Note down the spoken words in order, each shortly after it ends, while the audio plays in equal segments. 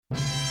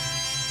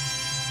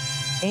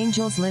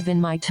Angels live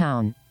in my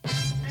town.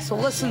 So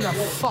listen the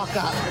fuck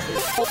up.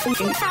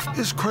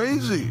 It's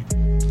crazy.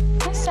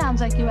 This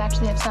sounds like you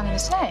actually have something to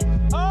say.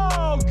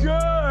 Oh,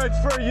 good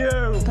for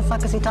you. What the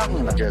fuck is he talking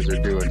about? You guys are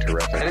doing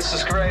terrific. This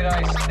is great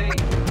iced tea.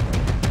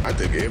 I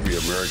think every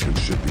American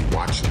should be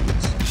watching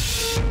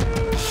this.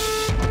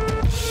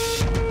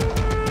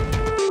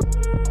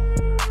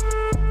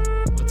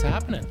 What's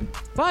happening?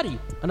 Buddy,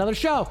 another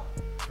show.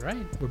 That's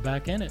right. We're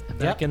back in it.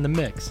 Back in the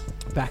mix.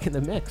 Back in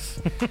the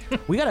mix.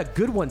 We got a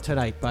good one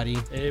tonight, buddy.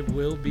 It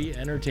will be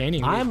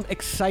entertaining. I'm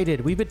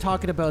excited. We've been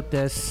talking about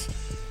this.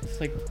 It's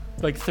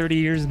like 30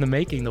 years in the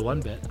making, the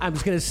one bit. I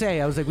was going to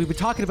say, we've been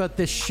talking about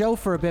this show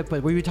for a bit,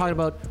 but we've been talking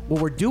about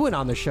what we're doing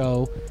on the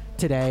show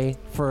today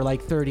for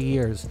like 30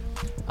 years.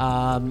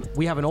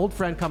 We have an old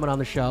friend coming on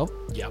the show.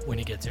 Yeah, when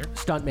he gets here.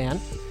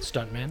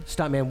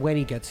 Stuntman when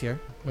he gets here.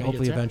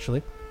 Hopefully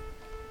eventually.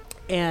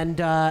 And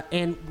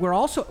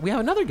we have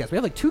another guest. We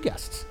have like two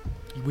guests.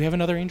 We have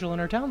another angel in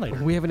our town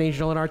later. We have an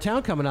angel in our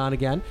town coming on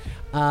again.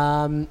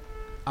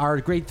 Our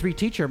grade 3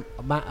 teacher,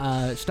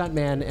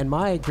 Stuntman, and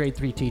my grade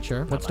 3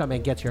 teacher. When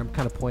Stuntman gets here, I'm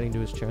kind of pointing to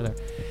his chair there.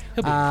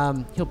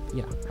 I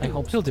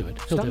hope he'll do it.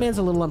 Stuntman's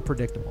a little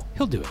unpredictable.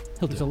 He'll do it.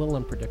 He's a little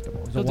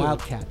unpredictable. He's a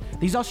wildcat.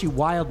 He's actually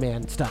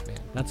Wildman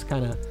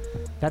Stuntman.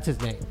 That's his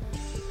name.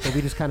 So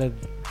we just kind of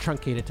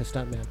truncate it to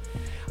Stuntman.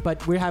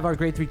 But we have our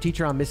grade 3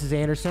 teacher on, Mrs.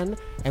 Anderson,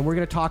 and we're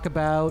going to talk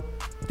about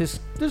this.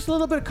 There's a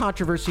little bit of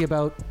controversy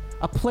about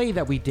a play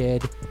that we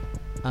did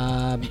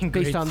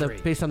based on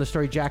the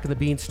story Jack and the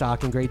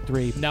Beanstalk in grade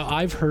 3. Now,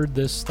 I've heard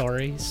this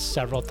story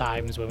several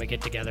times when we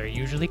get together. It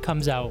usually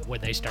comes out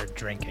when they start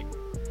drinking.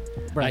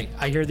 Right.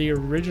 I hear the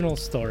original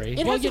story.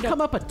 It hasn't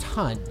come up a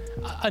ton.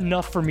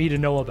 Enough for me to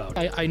know about.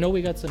 I know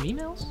we got some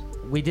emails.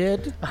 We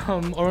did.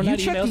 Or you not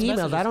check emails, the emails.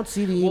 messages. I don't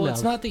see the emails. Well,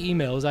 it's not the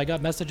emails. I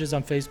got messages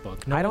on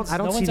Facebook. I don't see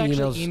the emails. No one's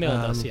actually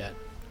emailed us yet.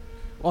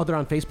 Oh, they're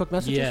on Facebook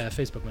messages? Yeah,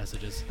 Facebook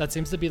messages. That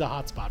seems to be the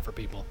hotspot for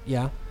people.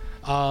 Yeah.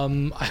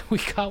 We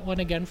got one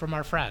again from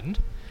our friend.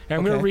 And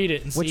I'm going to read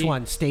it and see. Which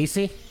one?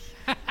 Stacy?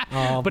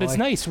 Oh, but boy. It's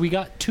nice. We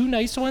got two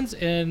nice ones,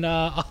 and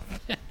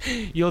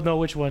you'll know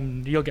which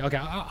one you'll get. Okay,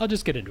 I'll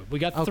just get into it. We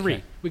got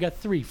three. We got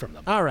three from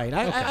them. All right.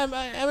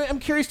 I'm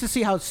curious to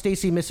see how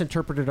Stacy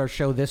misinterpreted our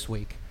show this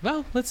week.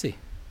 Well, let's see.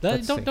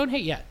 Don't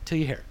hate yet till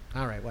you hear it.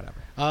 All right, whatever.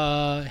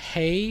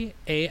 Hey,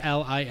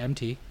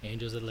 ALIMT,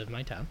 Angels That Live in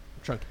My Town.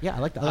 Trunk. Yeah, I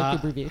like the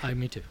abbreviation.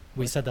 Me too.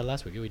 We said that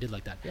last week. We did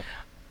like that. Yep.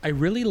 I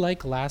really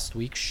like last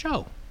week's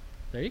show.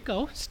 There you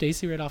go.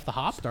 Stacy right off the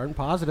hop. Starting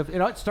positive.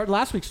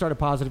 Last week started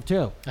positive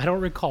too. I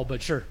don't recall,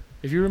 but sure.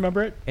 If you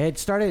remember it. It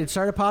started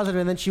positive,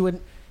 and then she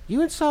went,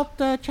 you insult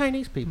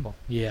Chinese people.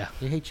 Yeah.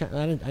 You hate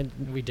China.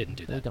 We didn't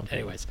do that.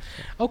 Anyways.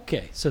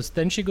 Okay, so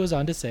then she goes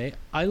on to say,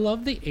 I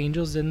love the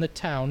Angels in the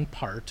Town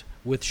part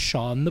with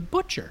Sean the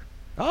Butcher.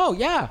 Oh,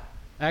 yeah.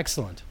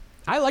 Excellent.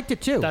 I liked it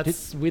too.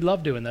 We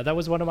love doing that. That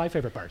was one of my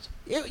favorite parts.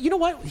 You know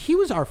what? He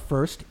was our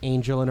first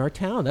angel in our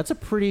town. That's a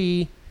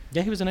pretty...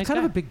 Yeah, he was a nice kind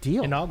guy. of a big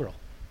deal. Inaugural.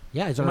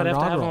 Yeah, he's on inaugural. inaugural.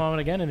 Might have to have him on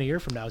again in a year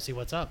from now. See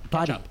what's up.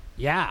 Buddy.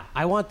 Yeah,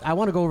 I want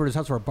to go over to his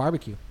house for a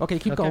barbecue. Okay,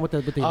 keep going with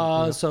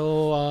the.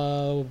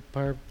 So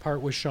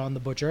part with Sean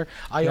the Butcher.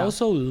 I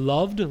also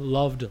loved.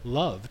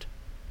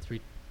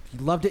 Three. He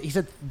loved it. He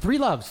said 3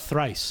 loves.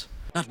 Thrice.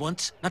 Not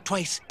once, not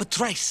twice, but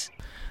thrice.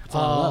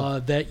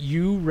 That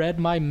you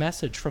read my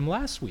message from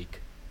last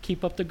week.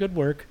 Keep up the good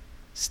work,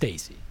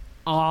 Stacy.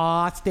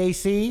 Aw,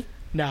 Stacy.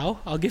 Now,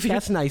 I'll give you...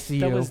 That's nice of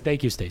you.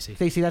 Thank you, Stacy.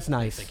 Stacy, that's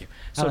nice. Thank you.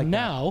 So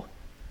now,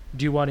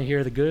 do you want to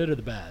hear the good or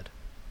the bad?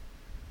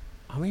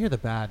 I'm going to hear the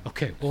bad.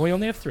 Okay, well, we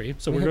only have 3,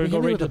 so we're going to go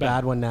right to the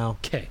bad one now.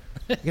 Okay.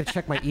 I got to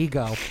check my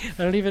ego.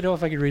 I don't even know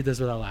if I can read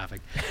this without laughing.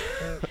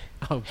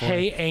 Oh, boy.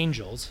 Hey,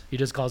 Angels. He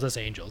just calls us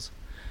Angels.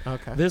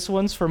 Okay. This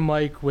one's for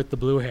Mike with the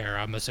blue hair.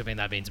 I'm assuming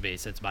that means me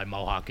since my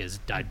mohawk is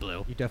dyed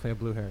blue. You definitely have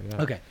blue hair,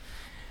 yeah. Okay.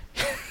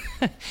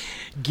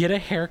 Get a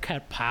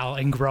haircut, pal,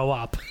 and grow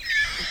up.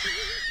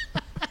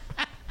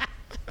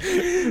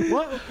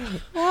 What?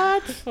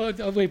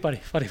 Oh, wait,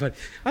 buddy.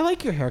 I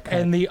like your haircut.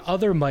 And the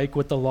other Mike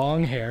with the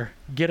long hair,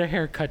 get a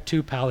haircut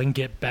too, pal, and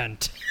get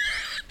bent.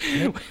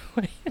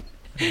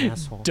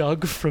 Asshole.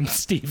 Doug from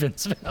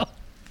Stevensville.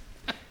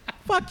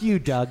 Fuck you,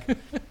 Doug.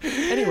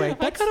 Anyway,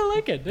 I kind of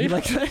like it.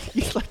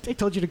 They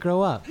told you to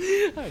grow up.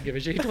 I don't give a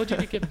shit. He told you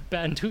to get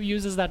bent. Who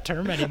uses that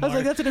term anymore? I was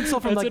like, that's an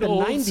insult from the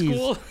 90s.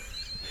 School.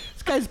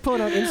 This guy's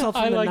pulling out insults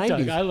from the 90s.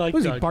 Doug. I like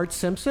Was Doug. he Bart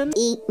Simpson?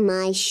 Eat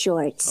my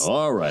shorts.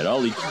 All right,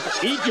 I'll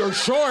eat your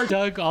short.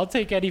 Doug, I'll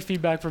take any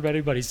feedback from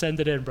anybody. Send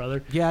it in,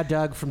 brother. Yeah,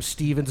 Doug from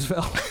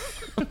Stevensville.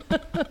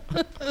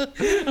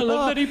 I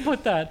love that he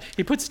put that.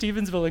 He put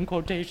Stevensville in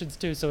quotations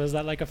too. So is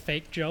that like a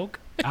fake joke?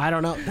 I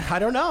don't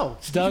know.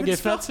 Doug,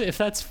 if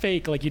that's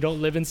fake, like you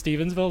don't live in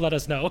Stevensville, let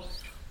us know.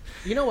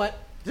 You know what?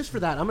 Just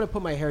for that, I'm going to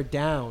put my hair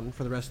down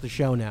for the rest of the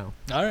show now.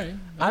 All right.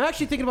 I'm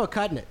actually thinking about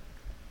cutting it.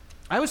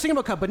 I was thinking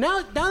about cutting, but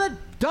now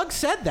that Doug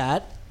said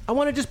that, I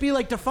want to just be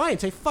like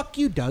defiant, say fuck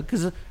you, Doug,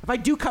 because if I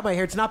do cut my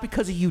hair, it's not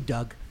because of you,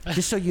 Doug.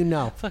 Just so you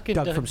know, Fucking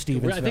Doug from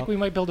Stevensville. I think we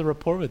might build a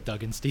rapport with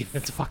Doug in Stevensville.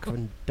 It's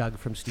fucking Doug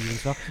from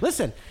Stevensville.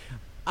 Listen,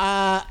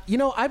 You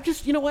know, I'm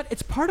just, you know what?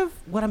 It's part of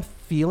what I'm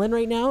feeling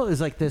right now is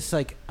like this,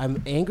 like,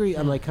 I'm angry.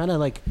 I'm like, kind of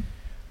like,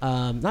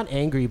 not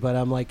angry, but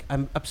I'm like,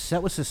 I'm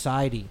upset with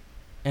society.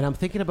 And I'm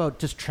thinking about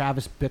just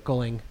Travis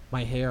Bickling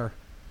my hair.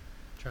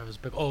 Travis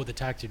Bickle. Oh, the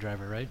taxi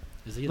driver, right?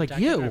 Is he the Like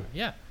taxi you. driver?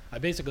 Yeah. I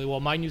basically, well,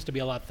 mine used to be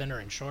a lot thinner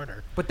and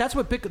shorter. But that's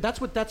what that's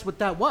what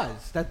that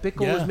was. That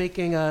Bickle Yeah. was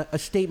making a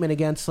statement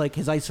against like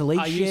his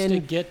isolation. I used to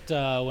get,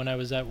 when I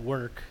was at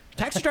work,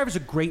 Taxi Driver's a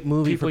great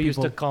movie people for used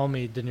people. to call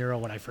me De Niro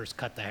when I first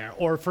cut the hair.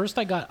 Or first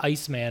I got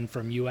Iceman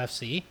from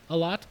UFC a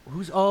lot.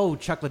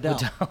 Chuck Liddell.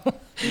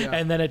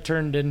 And then it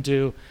turned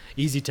into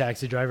Easy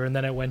Taxi Driver, and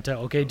then it went to De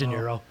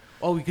Niro.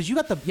 Oh, because you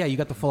got the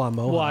full on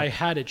mohawk. Well, I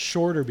had it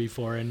shorter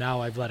before, and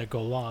now I've let it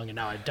go long, and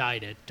now I've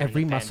dyed it. during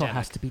Every the muscle pandemic.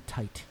 has to be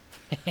tight.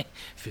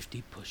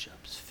 50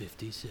 push-ups,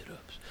 50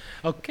 sit-ups.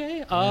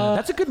 Okay.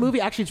 That's a good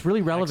movie. Actually, it's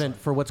really relevant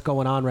for what's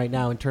going on right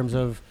now in terms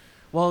of.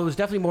 Well, it was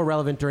definitely more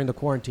relevant during the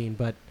quarantine,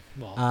 but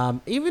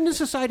Well. even in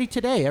society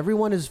today,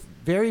 everyone is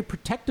very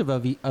protective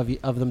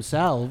of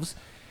themselves,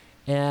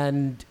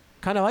 and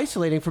kind of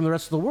isolating from the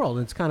rest of the world.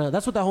 And it's kind of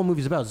that's what that whole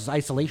movie's about. Is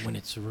isolation. when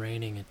it's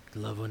raining, I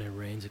love when it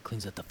rains. It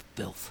cleans out the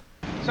filth.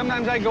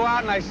 Sometimes I go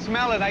out and I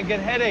smell it. I get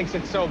headaches.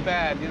 It's so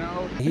bad, you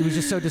know? He was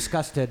just so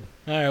disgusted.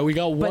 All right, we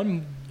got But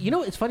one you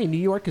know, it's funny. New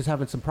York is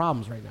having some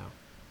problems right now.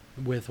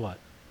 with what?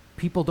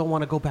 People don't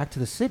want to go back to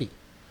the city.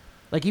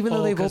 Like even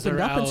though they've 'cause opened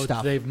they're up and out,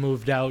 stuff, They've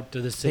moved out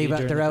to the city. They've-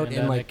 during they're the out in,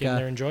 pandemic, like, and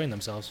they're enjoying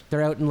themselves.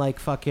 they're out in like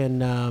fucking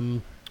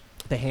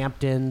the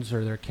Hamptons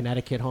or their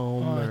Connecticut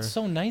home. Oh, or, it's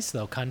so nice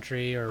though,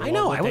 country or I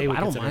know. what they would I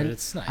don't consider mind. it.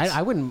 It's nice.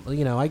 I wouldn't.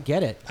 You know, I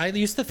get it. I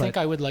used to think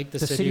But I would like the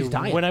the city city's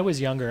dying. when I was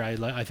younger.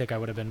 I think I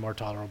would have been more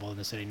tolerable in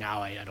the city.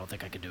 Now I don't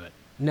think I could do it.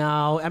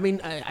 No, I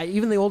mean,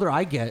 even the older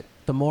I get,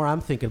 the more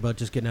I'm thinking about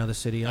just getting out of the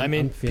city. I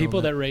mean, I'm feeling people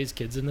it. that raise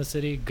kids in the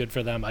city, good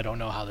for them. I don't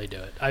know how they do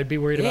it. I'd be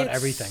worried about It's-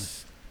 everything,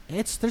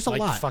 There's a like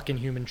lot. fucking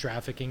human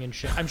trafficking and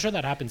shit. I'm sure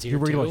that happens here You're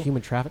worried too. about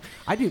human traffic.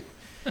 I do.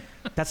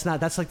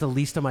 That's like the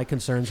least of my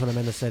concerns when I'm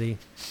in the city.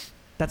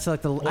 That's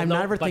like the. I'm no,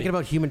 not ever buddy. thinking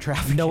about human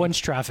traffic. No one's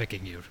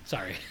trafficking you.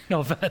 Sorry,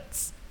 no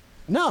offense.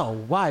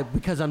 No, why?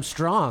 Because I'm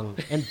strong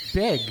and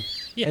big,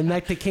 Yeah. and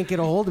like they can't get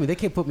a hold of me. They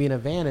can't put me in a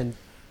van and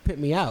pit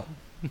me out.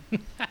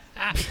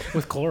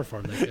 With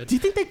chloroform, they Do could. you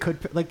think they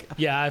could? Like,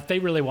 Yeah, if they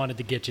really wanted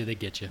to get you, they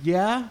get you.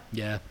 yeah.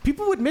 Yeah.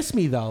 People would miss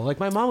me though. Like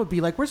my mom would be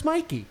like, "Where's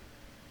Mikey?"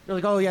 They're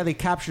like, "Oh yeah, they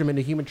captured him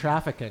into human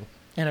trafficking."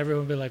 And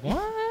everyone would be like,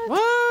 what?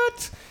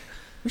 What?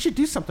 We should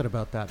do something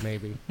about that,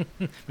 maybe.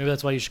 Maybe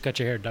that's why you should cut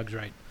your hair. Doug's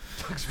right.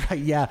 That's right.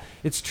 Yeah,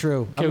 it's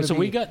true. I'm Okay, gonna so be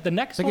we got the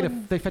next thinking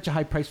one. if they fetch a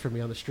high price for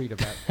me on the street, I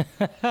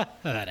bet.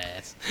 That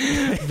ass.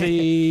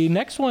 The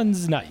next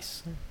one's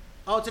nice.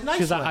 Oh, it's a nice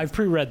Because one. I've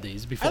pre-read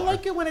these before. I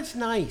like it when it's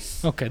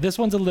nice. Okay, this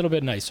one's a little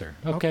bit nicer.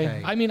 Okay.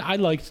 Okay. I mean, I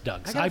liked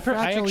Doug's. I got a I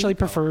fragile actually ego.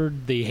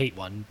 preferred the hate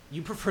one.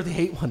 You prefer the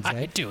hate ones, eh?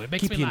 I do. It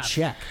makes Keep me you laugh. in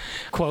check.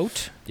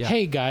 Quote, Yeah.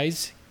 Hey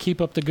guys, keep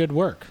up the good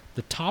work.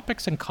 The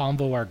topics and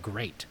convo are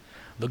great.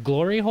 The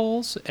glory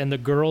holes and the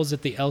girls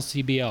at the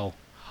LCBO.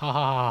 Ha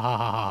ha ha ha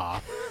ha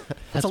ha.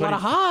 That's a what lot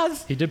of he-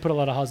 ha's. He did put a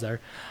lot of ha's there.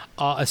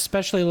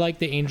 Especially like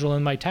the angel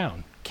in my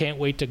town. Can't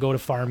wait to go to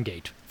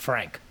Farmgate.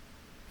 Frank.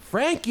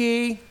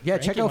 Frankie. Yeah,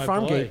 check Frankie, out my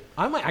Farmgate.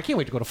 boy. I can't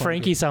wait to go to Farmgate.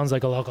 Frankie sounds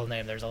like a local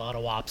name. There's a lot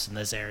of wops in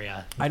this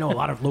area. I know a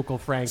lot of local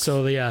Franks.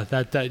 So yeah,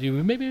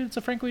 maybe it's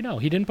a Frank we know.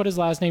 He didn't put his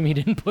last name. He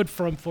didn't put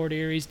from Fort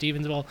Erie,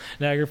 Stevensville,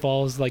 Niagara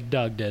Falls like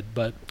Doug did.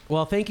 But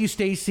well, thank you,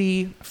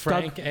 Stacy,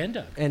 Frank Doug, and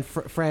Doug. and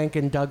Frank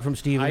and Doug from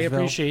Stevensville. I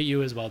appreciate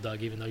you as well,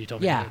 Doug. Even though you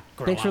told me Yeah, to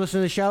grow thanks for up.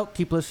 listening to the show.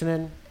 Keep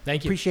listening.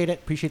 Thank you. Appreciate it.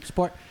 Appreciate the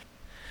support.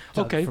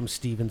 Doug Okay. from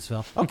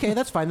Stevensville. Okay,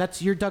 that's fine.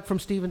 That's your Doug from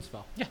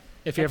Stevensville. Yeah.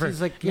 If you ever, He's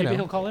like, maybe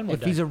he'll call in one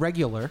if day. he's a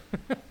regular,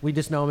 we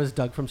just know him as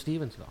Doug from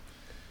Stevensville.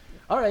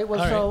 All right.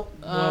 Well, All right. so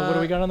Well, what do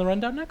we got on the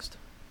rundown next?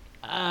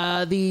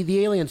 the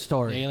alien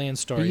story. The alien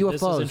story. The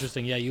This UFOs. is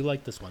interesting. Yeah, you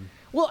like this one.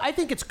 Well, I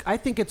think it's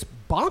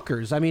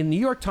bonkers. I mean, New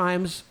York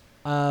Times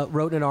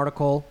wrote an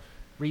article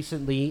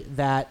recently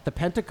that the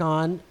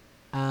Pentagon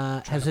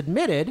has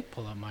admitted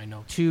Pull out my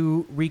notes.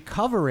 to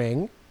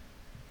recovering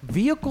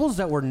vehicles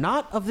that were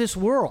not of this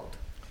world.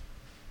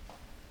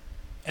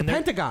 And The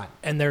they're- Pentagon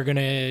And they're gonna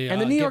and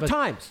the New York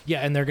Times. Yeah,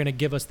 and they're gonna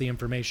give us the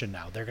information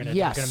now. They're gonna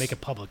Yes. make it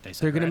public. They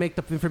said They're going right? to make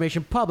the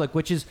information public,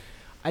 which is,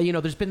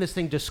 there's been this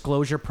thing,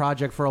 Disclosure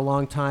Project, for a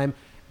long time,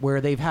 where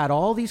they've had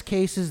all these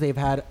cases. They've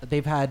had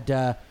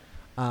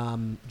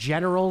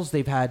generals,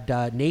 they've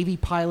had Navy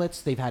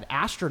pilots, they've had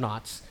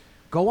astronauts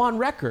go on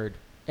record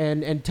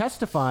and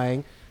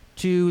testifying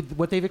to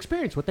what they've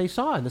experienced, what they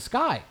saw in the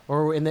sky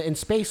or in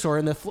space or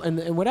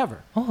in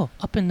whatever. Oh,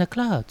 up in the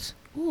clouds.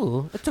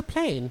 Ooh, it's a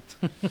plane.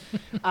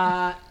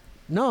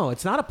 No,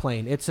 it's not a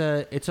plane. It's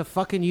a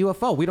fucking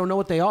UFO. We don't know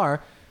what they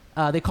are.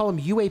 They call them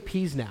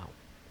UAPs now,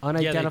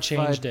 unidentified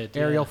changed it,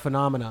 aerial yeah.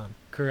 phenomenon.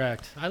 Really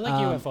I like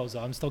UFOs though.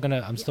 I'm still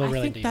really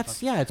I think into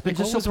that's UFOs. it's been Like,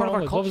 just what so was part of wrong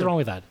our with- culture. What was wrong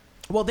with that?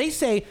 Well, they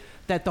say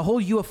that the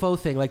whole UFO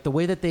thing, like the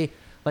way that they,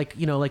 like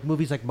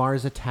movies like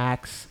Mars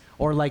Attacks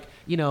or something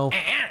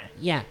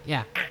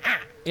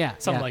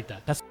like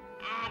that. That's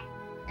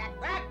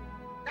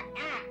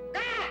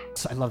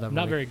That's I love that movie.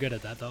 Not very good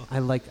at that though. I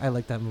like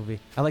that movie.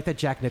 I like that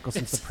Jack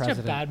Nicholson's It's the such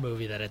president. a bad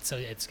movie that it's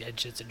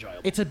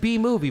enjoyable. It's a B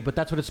movie, but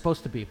that's what it's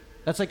supposed to be.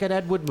 That's like an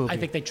Ed Wood movie. I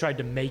think they tried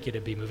to make it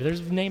a B movie.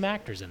 There's name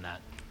actors in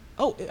that.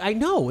 Oh, I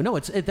know. No,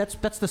 that's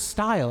the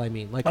style. I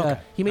mean, like Okay.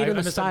 he made it in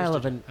I the style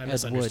of an misunderstood you. I Ed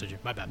misunderstood Wood you.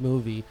 My bad.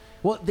 movie.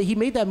 Well, he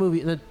made that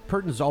movie. The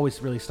Burton's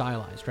always really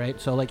stylized, right?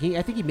 So like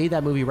I think he made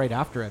that movie right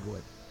after Ed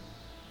Wood.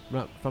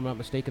 If I'm not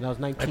mistaken, that was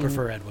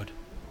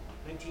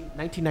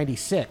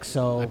 1996.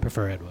 So I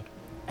prefer Ed Wood.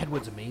 Ed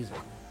Wood's amazing.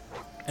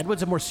 Ed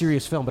Wood's a more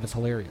serious film, but it's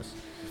hilarious.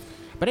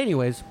 But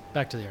anyways,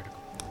 Back to the article.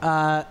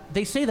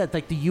 they say that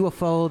like the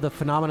UFO, the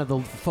phenomena, the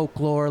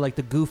folklore, like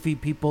the goofy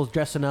people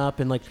dressing up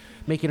and like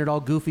making it all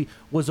goofy,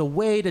 was a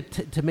way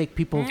to make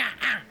people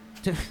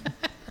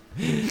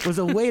was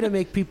a way to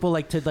make people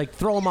like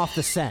throw them off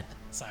the scent.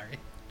 Sorry.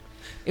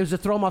 It was to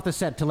throw them off the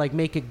scent to like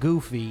make it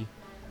goofy,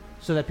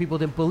 so that people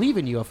didn't believe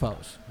in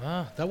UFOs.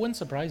 That wouldn't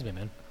surprise me,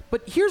 man.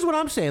 But here's what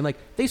I'm saying: like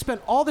they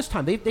spent all this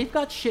time. They've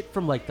got shit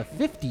from like the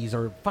 50s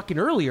or fucking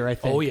earlier, I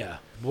think. Oh yeah,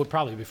 well,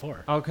 probably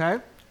before. Okay.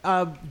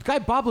 Guy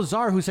Bob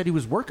Lazar, who said he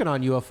was working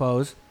on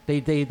UFOs, they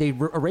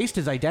erased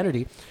his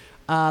identity,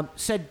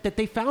 said that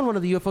they found one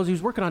of the UFOs he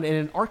was working on in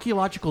an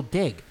archaeological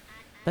dig.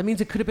 That means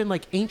it could have been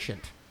like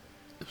ancient.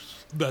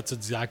 That's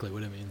exactly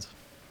what it means.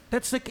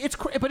 That's like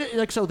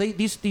so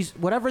these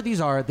whatever these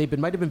are,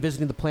 might have been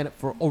visiting the planet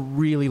for a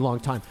really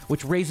long time,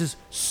 which raises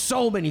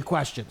so many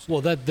questions.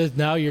 Well, that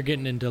now you're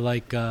getting into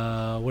like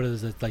what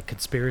is it, like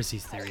conspiracy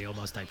theory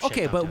almost type shit.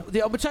 Okay, but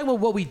we're talking about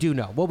what we do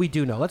know.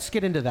 Let's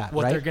get into that.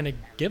 What right? they're gonna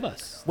give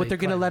us. What they're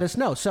gonna let us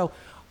know. So,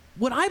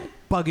 what I'm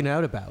bugging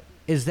out about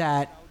is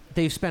that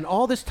they've spent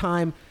all this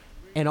time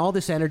and all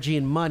this energy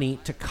and money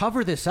to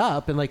cover this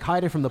up and like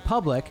hide it from the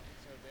public.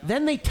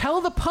 Then they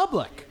tell the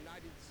public.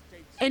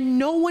 And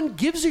no one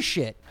gives a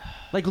shit.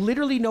 Like,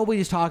 literally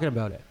nobody's talking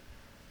about it.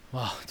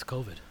 Well, it's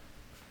COVID.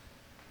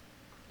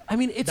 I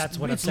mean, it's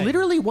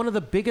literally one of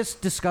the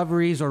biggest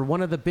discoveries or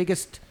one of the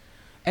biggest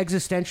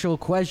existential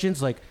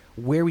questions, like,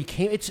 where we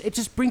came. It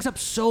just brings up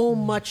so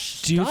much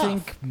stuff. Do you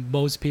think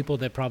most people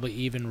that probably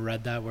even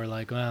read that were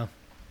like, well,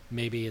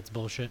 maybe it's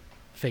bullshit,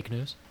 fake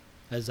news?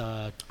 As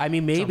I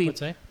mean, Trump would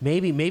say?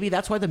 maybe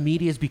that's why the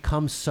media has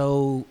become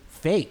so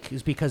fake,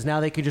 is because now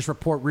they can just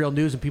report real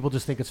news and people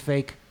just think it's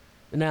fake.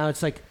 And now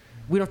it's like,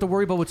 we don't have to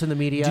worry about what's in the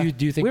media. Do you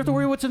think we don't have to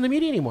worry about what's in the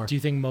media anymore? Do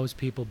you think most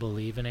people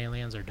believe in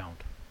aliens or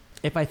don't?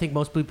 If I think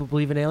most people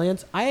believe in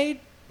aliens,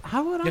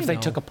 how would I know? If they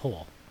took a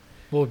poll,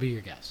 what would be your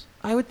guess?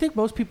 I would think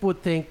most people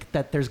would think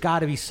that there's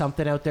got to be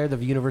something out there.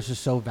 The universe is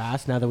so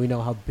vast now that we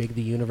know how big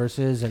the universe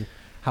is and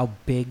how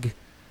big,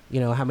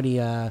 how many.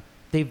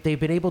 They've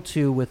been able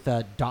to, with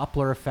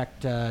Doppler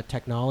effect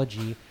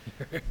technology.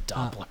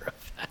 Doppler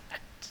effect.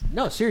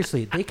 No,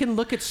 seriously, they can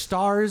look at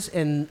stars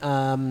and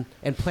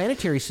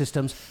planetary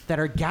systems that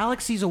are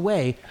galaxies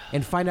away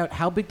and find out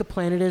how big the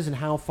planet is and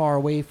how far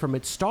away from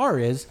its star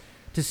is,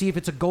 to see if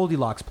it's a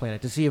Goldilocks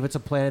planet, to see if it's a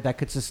planet that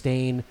could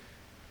sustain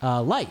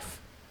life.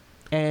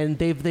 And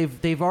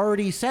they've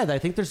already said, I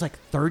think there's like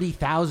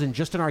 30,000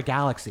 just in our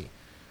galaxy.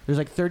 There's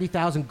like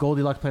 30,000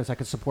 Goldilocks planets that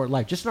could support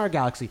life just in our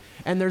galaxy.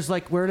 And there's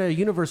like, we're in a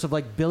universe of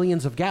like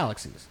billions of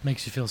galaxies.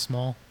 Makes you feel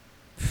small.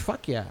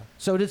 Fuck yeah.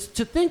 So to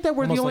think that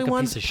we're Almost the only like a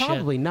ones, piece of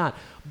probably shit. not.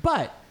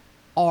 But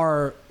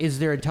is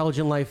there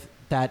intelligent life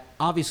that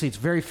obviously it's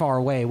very far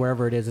away,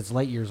 wherever it is, it's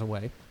light years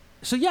away.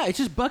 So yeah, it's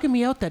just bugging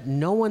me out that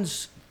no one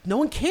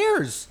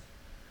cares.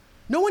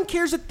 No one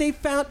cares that they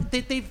found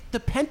that the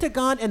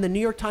Pentagon and the New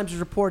York Times is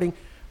reporting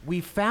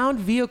we found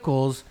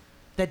vehicles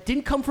that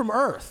didn't come from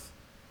Earth.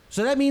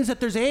 So that means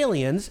that there's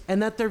aliens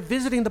and that they're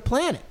visiting the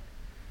planet.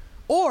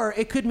 Or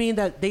it could mean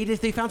that they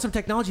found some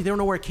technology, they don't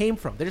know where it came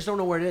from. They just don't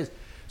know where it is.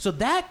 So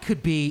it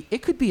could be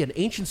an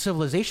ancient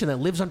civilization that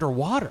lives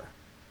underwater.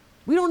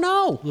 We don't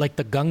know. Like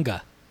the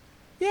Gunga.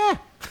 Yeah.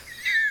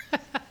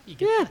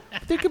 Yeah.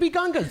 They could be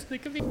Gungas. They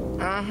could be.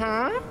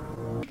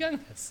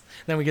 Gungas.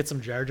 Then we get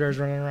some Jar Jars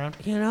running around.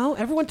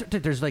 Everyone.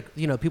 There's like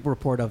people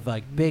report of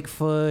like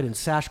Bigfoot and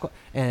Sasquatch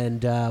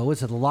and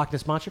what's it, the Loch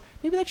Ness monster.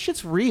 Maybe that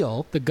shit's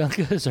real. The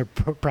Gungas are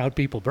proud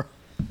people, bro.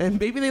 And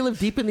maybe they live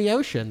deep in the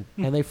ocean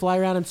and they fly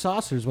around in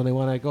saucers when they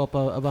want to go up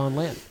on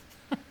land.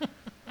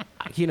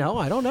 I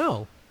don't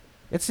know.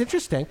 It's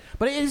interesting,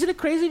 but isn't it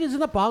crazy?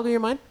 Doesn't that boggle your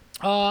mind?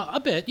 A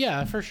bit,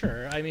 yeah, for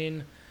sure. I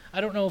mean,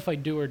 I don't know if I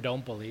do or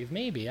don't believe.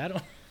 Maybe I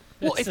don't.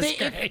 Well, it's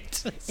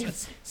great. It's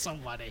just so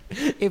funny.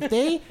 If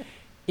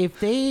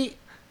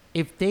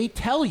they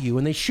tell you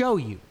and they show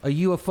you a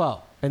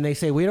UFO and they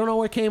say we don't know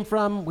where it came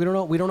from, we don't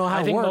know how it works.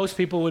 I think most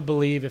people would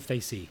believe if they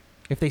see.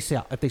 If they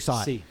saw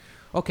See. it.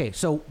 Okay,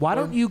 so why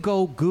don't you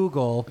go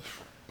Google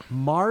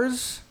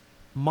Mars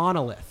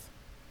monolith?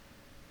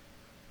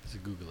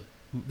 Just Google it.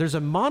 There's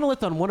a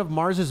monolith on one of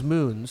Mars's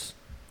moons.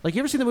 Like, you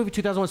ever seen the movie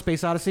 2001: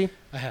 Space Odyssey?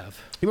 I have.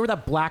 You remember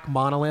that black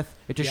monolith?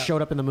 It just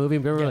showed up in the movie.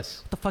 Remember, Yes.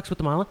 like, what the fuck's with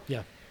the monolith?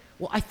 Yeah.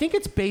 Well, I think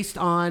it's based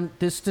on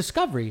this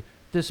discovery.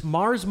 This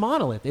Mars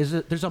monolith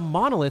there's a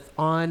monolith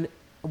on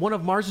one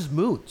of Mars's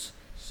moons.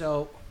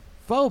 So,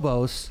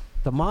 Phobos,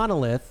 the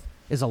monolith,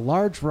 is a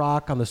large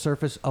rock on the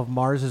surface of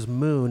Mars's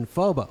moon,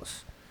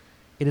 Phobos.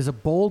 It is a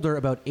boulder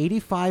about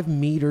 85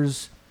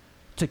 meters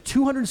to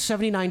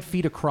 279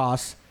 feet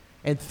across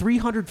and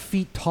 300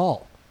 feet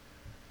tall.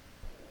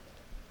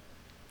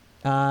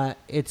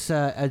 It's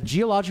a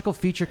geological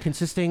feature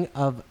consisting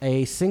of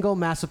a single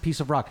massive piece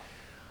of rock.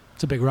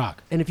 It's a big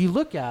rock. And if you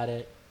look at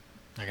it,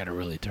 I gotta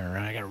really turn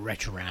around. I gotta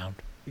retch around.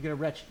 you're gonna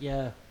retch.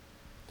 Yeah,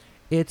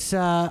 it's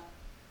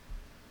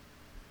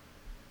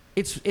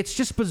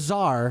just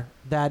bizarre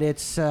that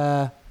it's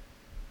the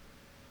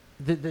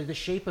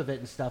shape of it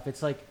and stuff.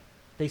 It's like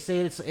they say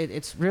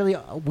it's really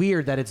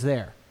weird that it's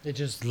there. It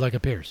just like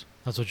appears.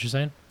 That's what you're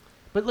saying?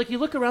 But like you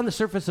look around the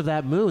surface of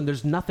that moon,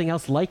 there's nothing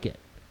else like it.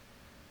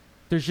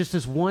 There's just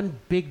this one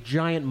big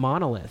giant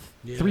monolith,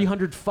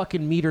 300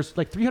 fucking meters,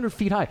 like 300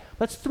 feet high.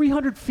 That's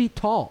 300 feet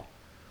tall.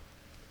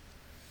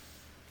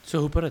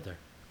 So who put it there?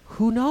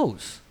 Who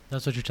knows?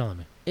 That's what you're telling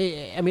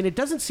me. I mean, it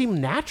doesn't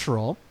seem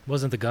natural.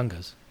 Wasn't the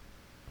Gungas?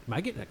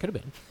 That could have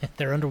been.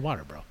 They're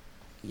underwater, bro.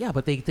 Yeah,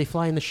 but they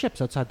fly in the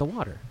ships outside the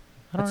water.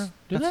 I don't know.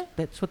 Do they?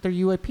 That's what their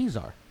UAPs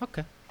are.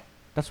 Okay.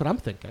 That's what I'm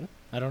thinking.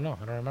 I don't know.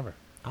 I don't remember.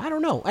 I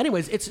don't know.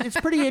 Anyways, it's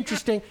pretty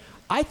interesting.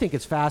 I think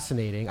it's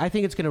fascinating. I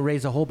think it's going to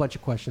raise a whole bunch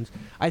of questions.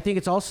 I think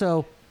it's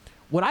also,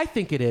 what I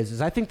think it is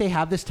I think they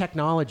have this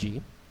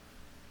technology,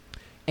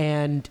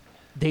 and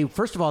they,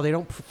 first of all, they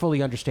don't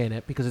fully understand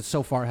it because it's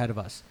so far ahead of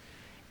us.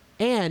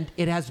 And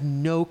it has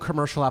no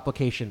commercial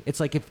application. It's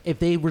like if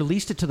they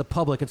released it to the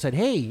public and said,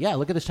 hey, yeah,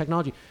 look at this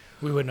technology.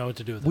 We wouldn't know what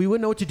to do with it. We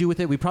wouldn't know what to do with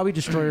it. We'd probably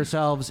destroy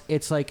ourselves.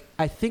 It's like,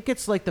 I think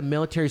it's like the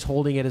military's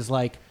holding it as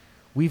like,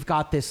 we've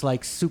got this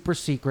like super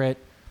secret,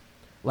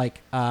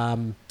 like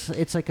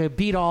it's like a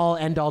beat-all,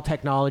 end-all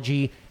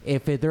technology.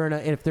 If they're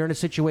in a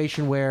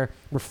situation where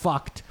we're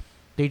fucked,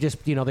 they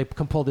just they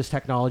can pull this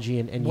technology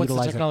and What's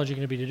utilize the technology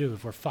going to be to do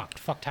if we're fucked?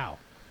 Fucked how?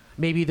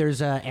 Maybe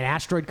there's an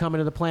asteroid coming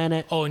to the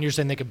planet. Oh, and you're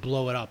saying they could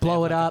blow it up?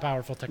 Blow it up.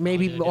 Powerful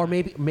technology.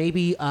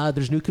 Maybe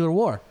there's nuclear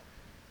war,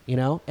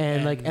 and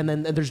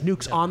then there's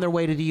nukes on their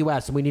way to the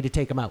U.S. and we need to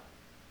take them out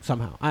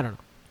somehow. I don't know.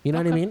 You know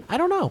what I mean? I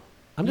don't know.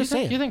 I'm just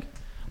saying. You think?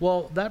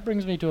 Well, that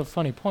brings me to a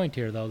funny point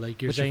here, though.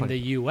 Like you're saying the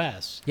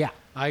U.S. Yeah.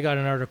 I got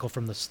an article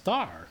from the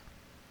Star.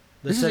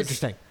 This is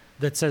interesting.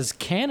 That says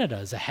Canada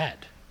is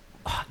ahead.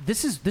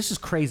 This is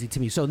crazy to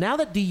me. So now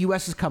that the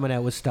U.S. is coming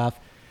out with stuff,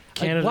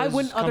 Canada's why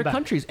wouldn't come other back.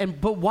 countries?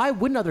 But why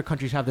wouldn't other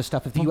countries have this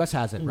stuff if the U.S.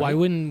 hasn't? Right? Why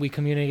wouldn't we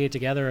communicate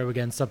together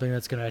against something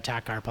that's going to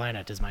attack our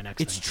planet? Is my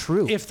next. It's thing.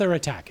 true. If they're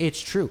attacking,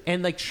 it's true.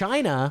 And like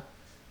China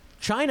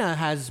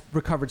has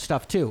recovered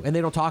stuff too, and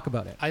they don't talk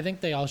about it. I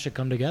think they all should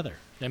come together.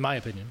 In my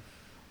opinion.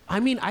 I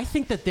mean, I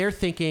think that they're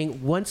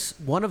thinking once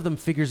one of them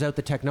figures out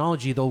the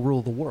technology, they'll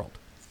rule the world.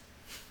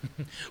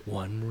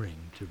 One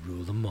ring to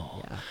rule them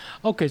all. Yeah.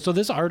 Okay, so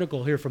this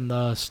article here from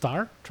the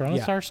Star, Toronto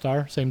Yeah.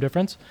 Star, same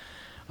difference.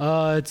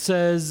 It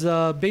says,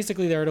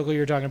 basically the article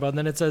you're talking about, and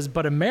then it says,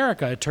 but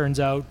America, it turns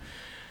out,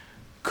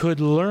 could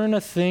learn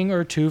a thing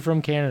or two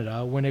from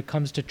Canada when it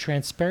comes to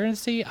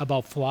transparency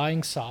about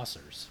flying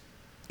saucers.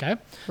 Okay?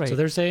 Right. So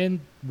they're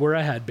saying we're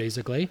ahead,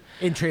 basically.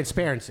 In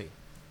transparency.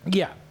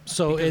 Yeah.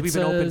 So Because it we've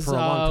says, been open for a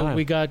long time.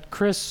 we got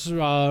Chris,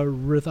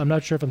 I'm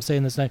not sure if I'm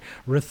saying this name,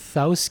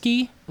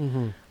 Ruthowski.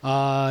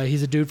 Mm-hmm.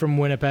 He's a dude from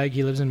Winnipeg.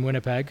 He lives in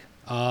Winnipeg.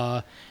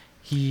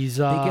 He's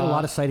They get a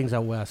lot of sightings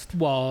out west.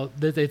 well.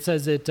 It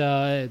says it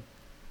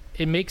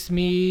makes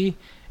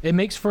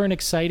for an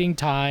exciting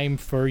time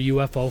for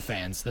UFO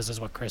fans. This is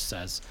what Chris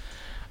says.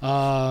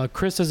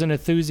 Chris is an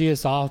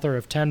enthusiast author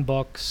of 10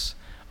 books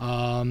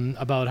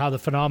about how the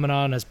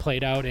phenomenon has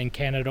played out in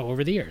Canada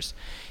over the years.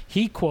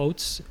 He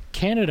quotes,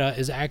 Canada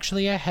is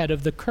actually ahead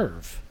of the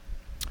curve.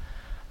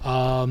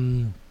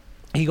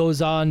 He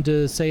goes on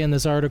to say in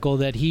this article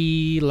that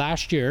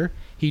last year,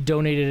 he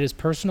donated his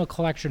personal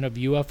collection of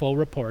UFO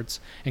reports,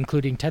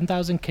 including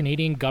 10,000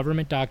 Canadian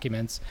government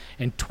documents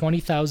and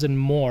 20,000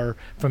 more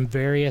from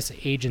various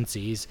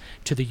agencies,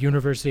 to the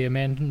University of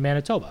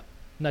Manitoba.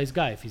 Nice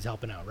guy if he's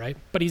helping out, right?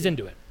 But he's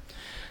into it.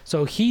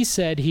 So he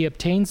said he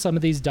obtained some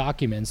of these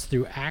documents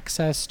through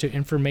access to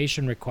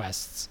information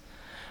requests,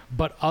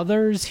 but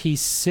others he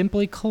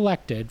simply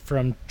collected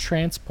from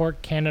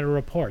Transport Canada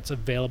reports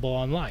available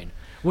online,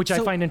 which I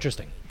find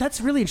interesting.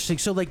 That's really interesting.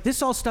 So like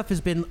this all stuff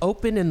has been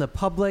open in the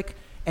public,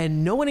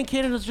 and no one in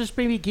Canada's just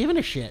maybe giving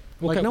a shit.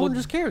 Okay, No one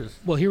just cares.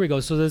 Well, here we go.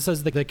 So this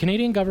says the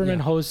Canadian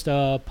government hosts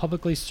a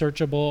publicly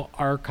searchable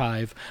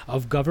archive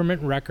of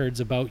government records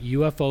about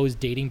UFOs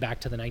dating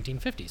back to the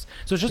 1950s.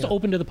 So it's just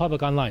open to the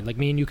public online. Like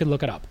me and you can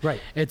look it up.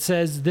 Right. It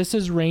says this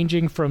is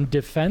ranging from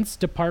Defense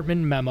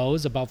Department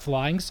memos about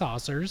flying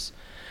saucers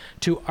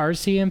to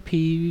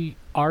RCMP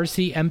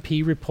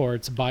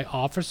reports by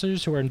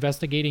officers who are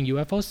investigating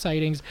UFO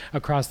sightings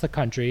across the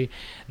country.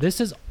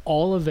 This is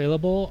all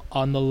available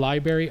on the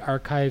Library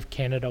Archive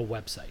Canada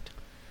website.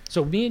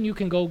 So me and you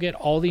can go get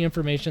all the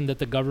information that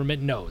the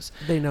government knows.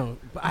 They know.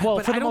 But I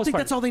for the don't most think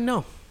part. that's all they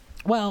know.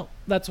 Well,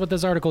 that's what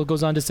this article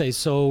goes on to say.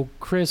 So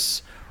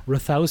Chris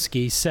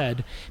Ruthowski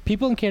said,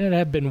 people in Canada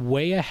have been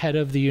way ahead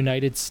of the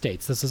United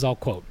States. This is all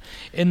quote.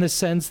 In the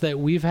sense that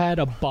we've had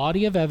a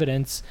body of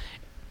evidence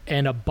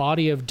and a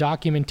body of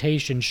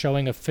documentation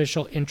showing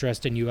official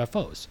interest in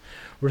UFOs.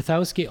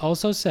 Ruthowski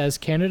also says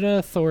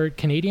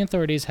Canadian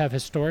authorities have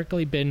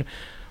historically been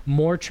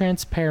more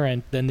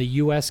transparent than the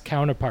U.S.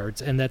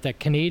 counterparts, and that the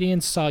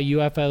Canadians saw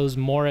UFOs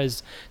more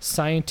as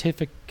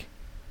scientific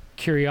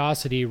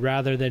curiosity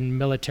rather than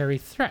military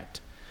threat.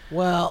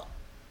 Well,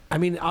 I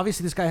mean,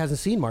 obviously this guy hasn't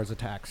seen Mars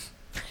Attacks.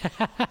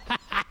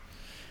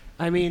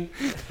 I mean,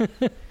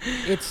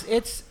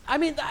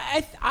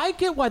 I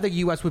get why the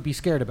U.S. would be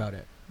scared about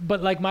it.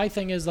 But like my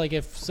thing is like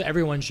if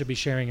everyone should be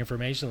sharing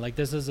information, like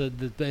this is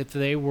if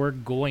they were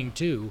going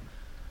to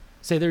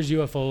say there's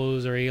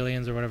UFOs or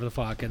aliens or whatever the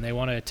fuck and they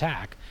want to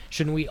attack,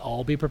 shouldn't we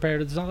all be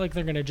prepared? It's not like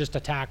they're going to just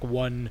attack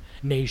one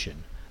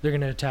nation. They're going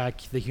to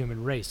attack the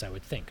human race, I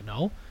would think.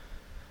 No?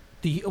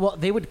 Well,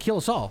 they would kill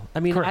us all.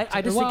 I mean,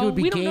 I just think it would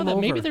be we don't game know that.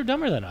 over. Maybe they're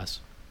dumber than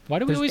us. Why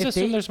do we always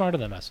assume they're smarter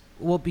than us?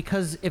 Well,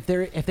 because if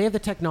they have the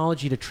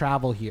technology to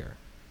travel here,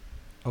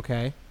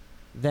 okay,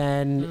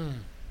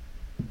 then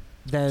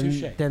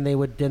they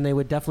would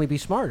definitely be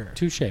smarter.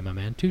 Touche, my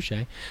man. Touche.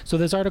 So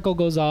this article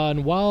goes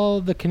on,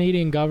 while the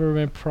Canadian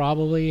government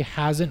probably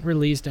hasn't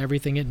released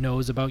everything it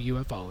knows about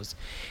UFOs,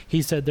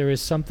 he said there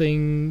is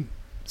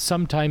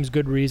sometimes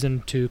good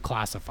reason to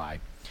classify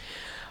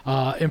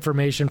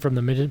information from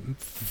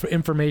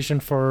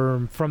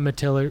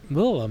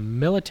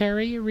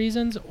military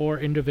reasons or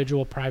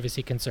individual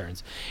privacy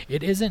concerns.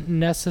 It isn't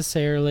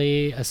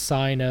necessarily a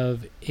sign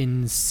of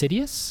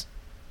insidious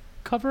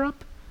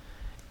cover-up,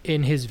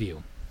 in his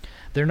view.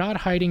 They're not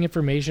hiding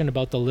information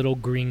about the little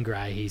green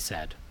guy, he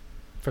said,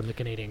 from the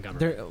Canadian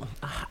government.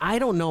 I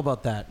don't know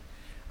about that.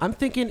 I'm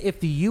thinking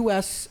if the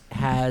U.S.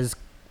 has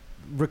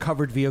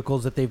recovered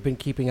vehicles that they've been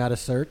keeping out of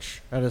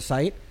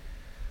sight.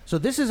 So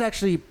this is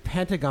actually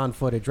Pentagon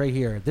footage right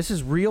here. This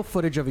is real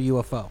footage of a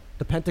UFO.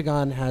 The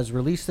Pentagon has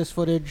released this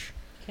footage.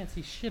 You can't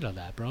see shit on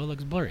that, bro. It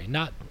looks blurry.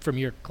 Not from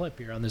your clip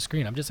here on the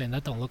screen. I'm just saying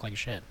that don't look like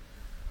shit.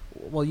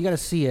 Well, you got to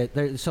see it.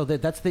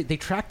 They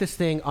track this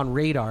thing on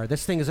radar.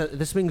 This thing's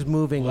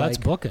moving. Well, like,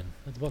 that's booking.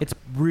 It's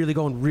really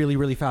going really,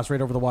 really fast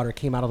right over the water. It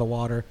came out of the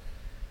water.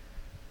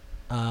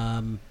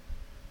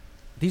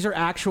 These are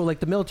actual, like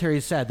the military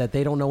said, that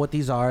they don't know what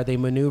these are. They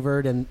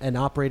maneuvered and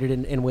operated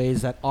in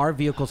ways that our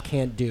vehicles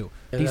can't do.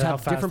 These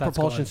have different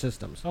propulsion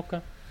systems.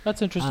 Okay.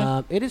 That's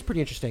interesting. It is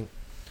pretty interesting.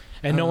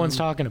 And no one's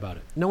talking about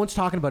it. No one's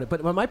talking about it.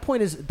 But my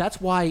point is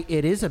that's why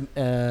it is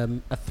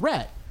a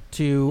threat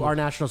to our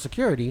national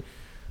security,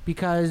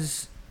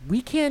 because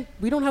we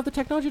don't have the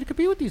technology to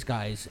compete with these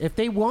guys. If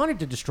they wanted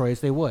to destroy us,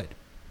 they would.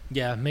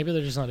 Yeah, maybe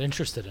they're just not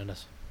interested in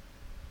us.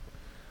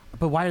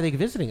 But why are they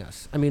visiting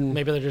us? I mean,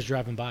 maybe they're just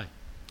driving by.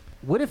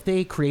 What if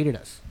they created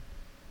us?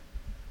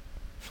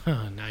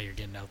 Now you're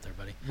getting out there,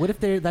 buddy. What if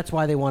that's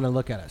why they want to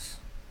look at us?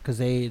 Because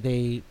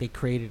they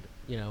created,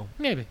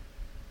 Maybe.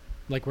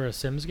 Like we're a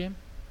Sims game?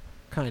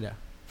 Kinda.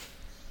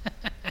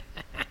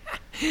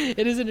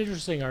 It is an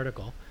interesting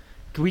article.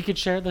 We could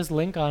share this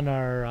link on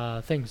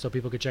our thing so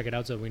people could check it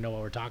out so we know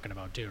what we're talking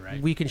about too,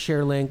 right? We can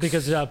share links.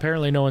 Because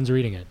apparently no one's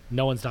reading it.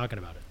 No one's talking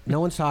about it.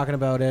 No one's talking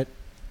about it.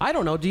 I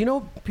don't know. Do you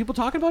know people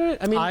talking about it?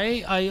 I mean,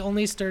 I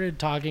only started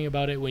talking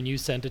about it when you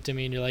sent it to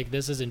me and you're like,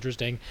 this is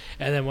interesting.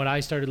 And then when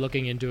I started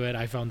looking into it,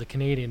 I found the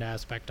Canadian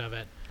aspect of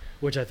it,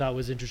 which I thought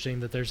was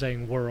interesting that they're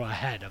saying we're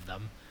ahead of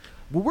them.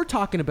 What we're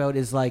talking about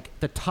is like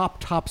the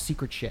top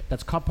secret shit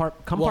that's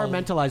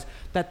compartmentalized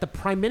that the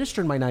prime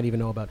minister might not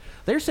even know about.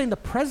 They're saying the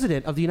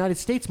president of the United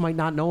States might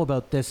not know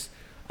about this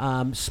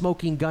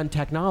smoking gun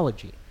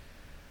technology.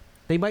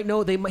 They might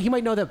know. He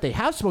might know that they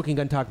have smoking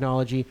gun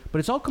technology, but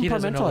it's all compartmentalized. He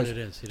doesn't know what it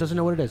is. He doesn't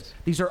know what it is.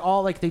 These are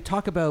all like they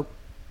talk about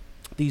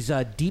these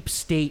deep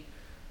state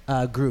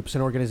groups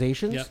and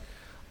organizations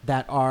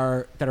that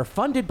are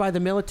funded by the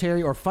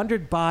military or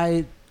funded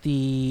by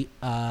the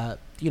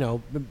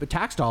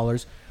tax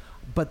dollars,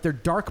 but they're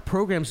dark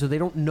programs, so they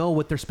don't know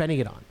what they're spending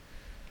it on.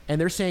 And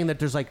they're saying that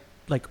there's like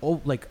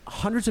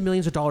hundreds of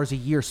millions of dollars a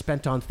year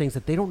spent on things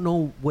that they don't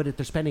know what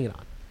they're spending it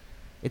on.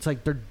 It's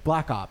like they're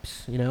black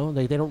ops, they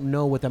don't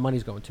know what that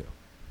money's going to.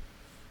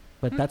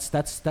 But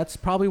that's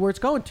probably where it's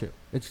going to.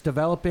 It's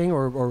developing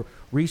or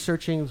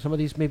researching some of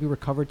these maybe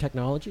recovered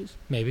technologies.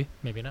 Maybe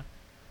not.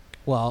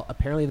 Well,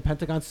 apparently the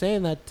Pentagon's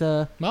saying that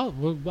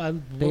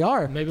they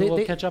are. Maybe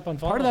we'll catch up on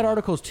part of that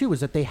article too is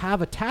that they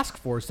have a task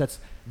force that's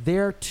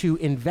there to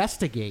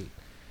investigate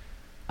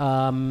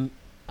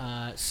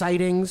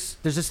sightings.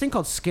 There's this thing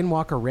called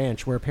Skinwalker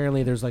Ranch where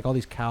apparently there's like all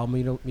these cow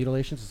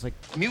mutilations. It's like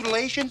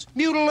mutilations.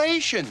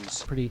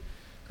 Pretty.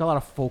 Got a lot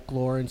of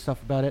folklore and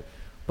stuff about it.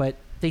 But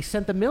they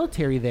sent the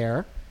military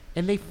there,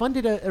 and they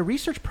funded a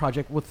research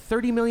project with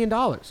 $30 million.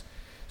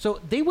 So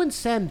they wouldn't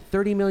send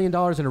 $30 million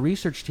in a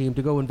research team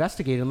to go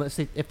investigate unless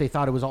if they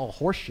thought it was all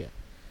horseshit.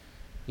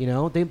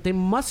 They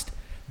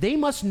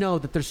must know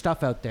that there's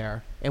stuff out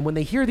there, and when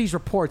they hear these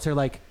reports, they're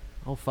like,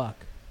 "Oh fuck,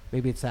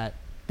 maybe it's that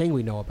thing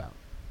we know about."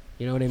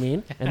 You know what I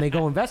mean? And they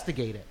go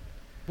investigate it.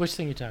 Which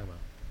thing are you talking about?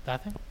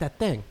 That thing? That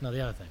thing. No, the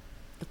other thing.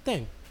 The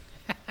thing.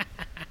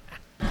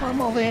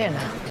 I'm over here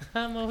now.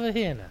 I'm over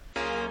here now.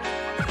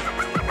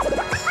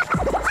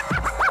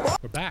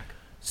 We're back.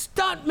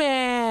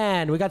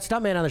 Stuntman. We got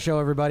Stuntman on the show,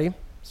 everybody.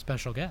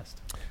 Special guest.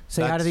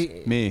 Say hi to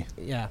the me.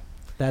 Yeah,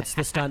 that's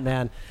the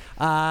Stuntman.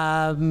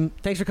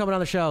 Thanks for coming on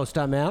the show,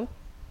 Stuntman.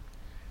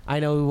 I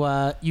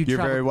know You're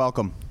very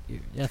welcome.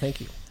 Yeah,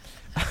 thank you.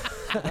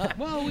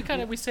 Well,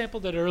 we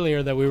sampled it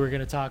earlier that we were going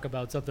to talk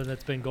about something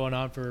that's been going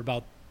on for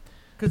about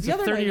Because the a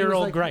other night,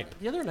 30-year-old like, gripe.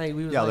 The other night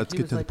we was Yeah, like, let's he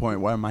get was to the like-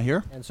 point. Why am I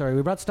here? And sorry,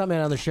 we brought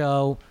Stuntman on the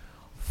show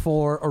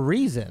for a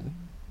reason.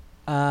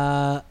 We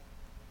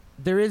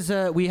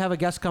have a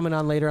guest coming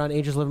on later on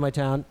Angels Live in My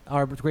Town,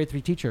 our grade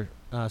 3 teacher,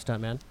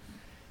 Stuntman,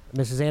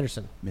 Mrs.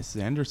 Anderson.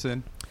 Mrs.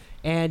 Anderson.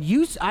 And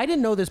I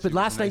didn't know this, but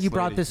last night you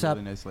brought this up.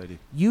 Really nice lady.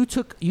 You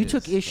took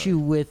issue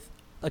with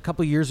a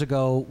couple years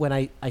ago when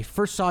I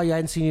first saw you. I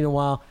hadn't seen you in a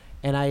while,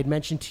 and I had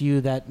mentioned to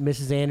you that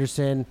Mrs.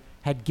 Anderson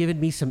had given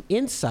me some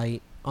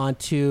insight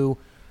onto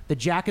the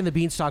Jack and the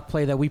Beanstalk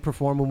play that we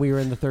performed when we were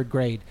in the 3rd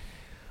grade,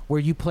 where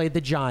you played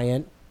the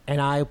giant and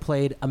I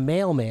played a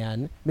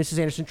mailman. Mrs.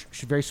 Anderson,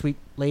 she's a very sweet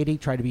lady,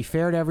 tried to be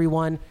fair to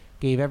everyone,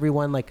 gave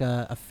everyone like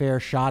a fair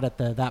shot at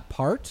that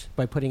part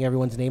by putting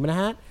everyone's name in a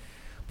hat.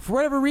 For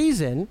whatever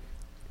reason,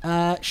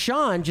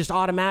 Sean just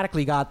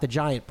automatically got the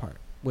giant part,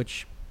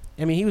 which,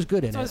 I mean, he was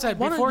good in So it. I said,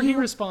 Why don't before he you-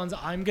 responds,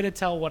 I'm going to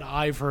tell what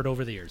I've heard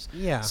over the years.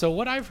 Yeah. So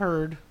what I've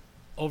heard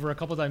over a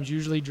couple times,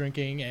 usually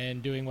drinking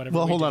and doing whatever.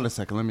 Well, we hold do. on a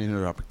second. Let me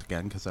interrupt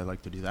again because I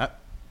like to do that.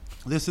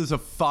 This is a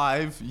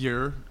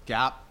 5-year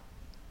gap.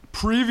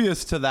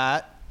 Previous to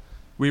that,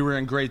 we were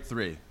in grade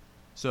 3.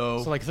 So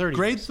like 30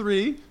 Grade years.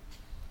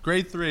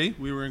 3.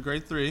 We were in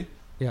grade 3.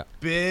 Yeah.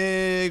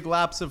 Big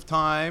lapse of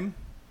time.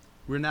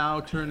 We're now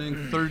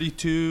turning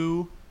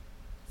 32.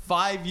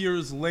 5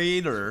 years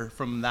later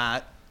from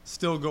that,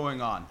 still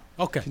going on.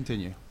 Okay.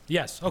 Continue.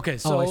 Yes. Okay. I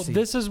So see.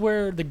 this is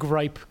where the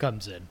gripe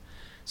comes in.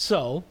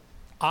 So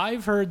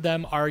I've heard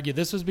them argue.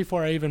 This was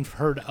before I even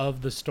heard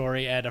of the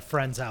story at a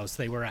friend's house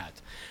they were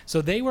at.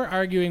 So they were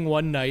arguing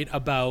one night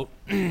about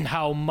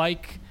how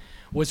Mike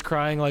was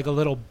crying like a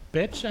little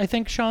bitch, I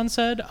think Sean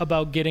said,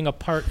 about getting a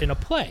part in a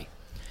play.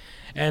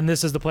 And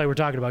this is the play we're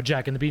talking about,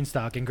 Jack and the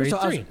Beanstalk in grade So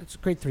 3. it's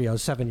grade 3. I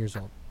was 7 years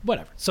old.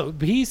 Whatever. So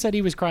he said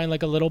he was crying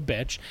like a little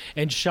bitch,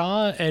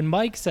 and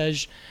Mike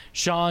says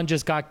Sean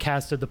just got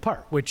casted the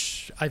part,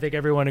 which I think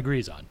everyone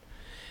agrees on.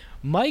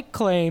 Mike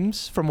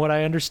claims, from what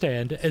I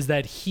understand, is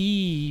that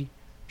he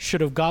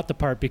should have got the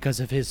part because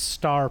of his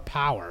star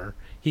power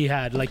he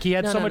had. Like, he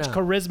had No, so no, much no.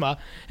 charisma.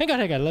 Hang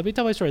on. Let me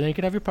tell my story, then you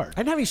can have your part. I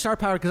didn't have any star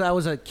power because I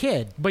was a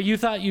kid. But you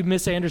thought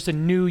Miss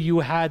Anderson knew you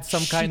had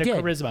some She kind of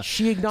did. charisma.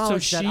 She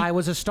acknowledged that she I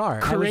was a star. I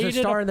was a created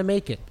star in the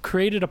making.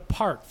 created a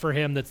part for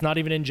him that's not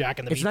even in Jack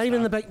and the It's Beanstalk. not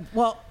even in the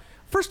well.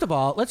 First of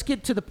all, let's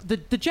get to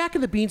the Jack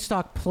and the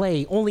Beanstalk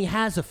play. Only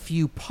has a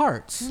few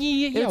parts.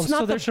 Yeah, it's so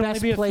not there the should only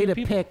best be a play few to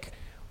people. pick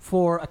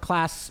for a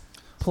class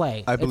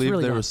play. I It's believe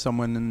really there not. was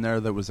someone in there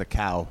that was a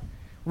cow.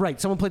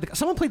 Right. Someone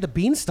played the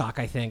Beanstalk.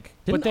 I think.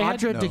 Didn't they had-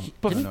 Audra? No,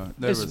 didn't- no,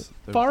 there as was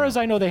far no- as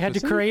I know, they had to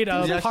Was create we a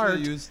actually part.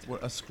 used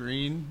a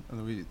screen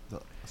and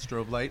the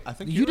strobe light. I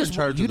think You were just in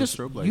charge you of just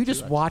the strobe light. you too,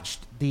 just actually.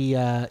 watched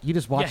the you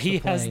just watched Yeah, he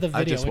the play has the I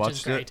video, just which is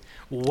watched great. it.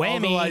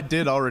 Although I Whammy.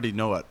 did already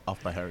know it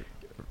off by heart.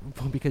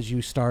 because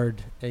you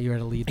starred. You had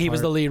a lead. He was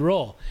part. the lead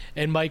role,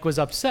 and Mike was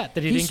upset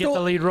that he He didn't get stole-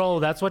 the lead role.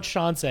 That's what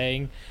Sean's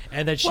saying,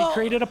 and that she Well,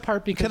 created a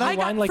part because can I- he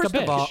whined like a first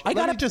of bitch. all, I Let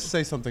got me up- just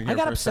say something here I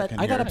got for upset. a second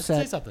I got here.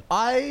 upset. Say something.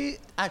 I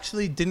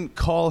actually didn't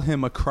call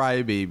him a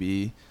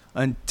crybaby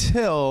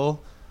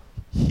until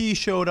he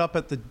showed up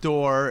at the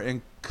door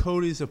in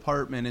Cody's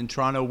apartment in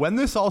Toronto when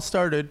this all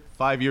started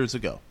 5 years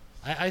ago.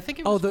 I think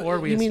it Oh, was the- 4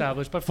 we you mean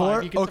established, but 4?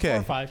 5. You get to 4 Okay.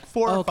 or 5.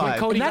 4 or Okay, 5.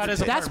 Cody and got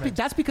his apartment.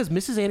 that's because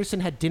Mrs.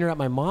 Anderson had dinner at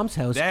my mom's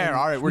house. There, and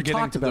all right, we're we getting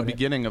talked to the about it.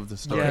 beginning of the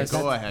story. Yes.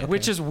 Go ahead.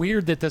 Which is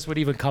weird that this would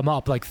even come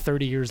up like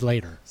 30 years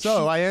later.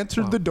 So I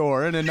answered the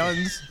door, and a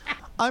nun's.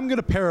 I'm going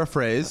to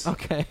paraphrase.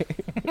 Okay.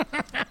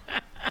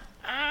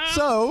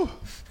 So,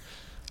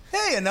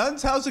 hey,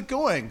 Anuns, how's it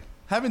going?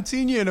 Haven't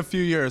seen you in a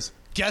few years.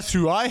 Guess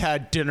who I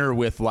had dinner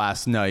with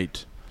last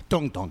night?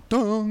 Dun, dun,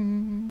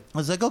 dun. I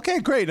was like, okay,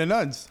 great,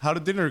 Anuns. How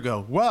did dinner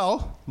go?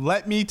 Well,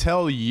 let me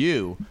tell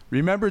you.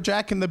 Remember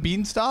Jack and the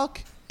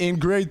Beanstalk in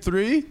grade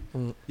 3?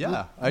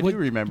 Yeah, I do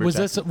remember. Was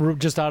Jack. this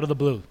just out of the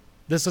blue?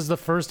 This is the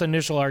first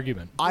initial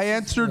argument. I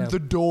answered Yeah. the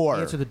door.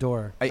 Answer the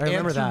door. I I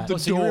remember answered that. the Oh,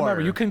 so you remember?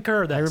 door. You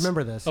concur that? I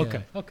remember this. yeah.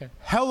 Okay. Okay.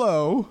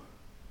 Hello.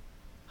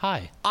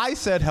 Hi. I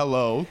said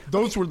hello.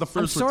 Those were the I'm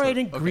first. sorry I words.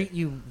 didn't Okay. greet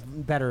you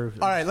better.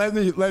 All right, let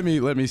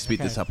me speed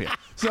Okay. this up here.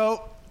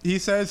 So he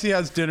says he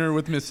has dinner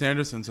with Miss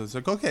Anderson. So it's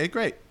like, okay,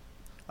 great.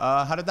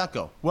 How did that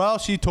go? Well,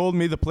 she told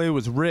me the play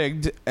was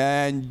rigged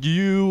and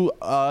you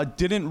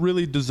didn't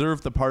really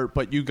deserve the part,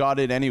 but you got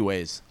it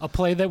anyways. A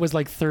play that was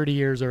like 30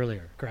 years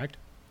earlier, correct?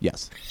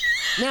 Yes.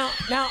 Now,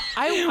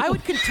 I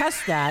would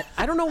contest that.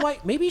 I don't know why.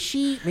 Maybe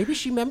she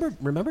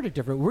remembered it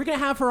different. We're gonna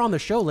have her on the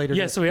show later.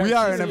 Yes, we are. We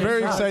are, and I'm Yes,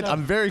 very yes, excited. yes.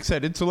 I'm very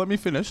excited. So let me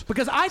finish.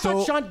 because I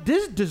thought So- Sean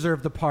did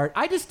deserve the part.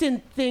 I just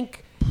didn't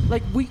think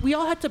like we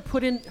all had to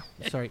put in.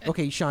 Sorry.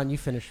 Okay, Sean, you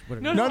finish.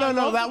 No, No,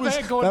 I that was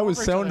love going that was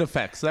over sound time.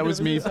 effects. That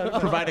was me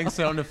providing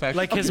sound effects.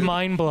 Like his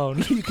mind blown.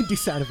 You can do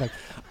sound effects.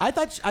 I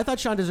thought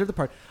Sean deserved the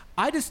part.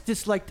 I just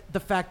disliked the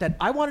fact that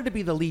I wanted to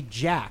be the lead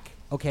Jack.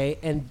 Okay,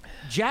 and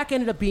Jack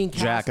ended up being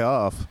cast. Jack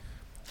off.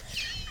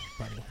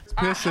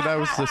 Pissed that I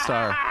was the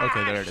star.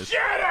 Okay, there it is.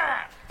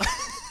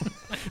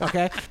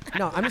 Okay,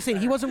 no, I'm just saying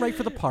he wasn't right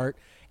for the part,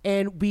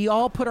 and we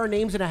all put our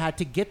names in a hat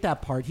to get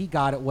that part. He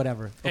got it,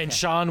 whatever. Okay. And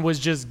Sean was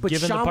just But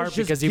given Sean the part was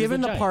just because he was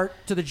given the the giant.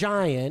 part to the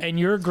giant. And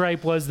your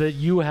gripe was that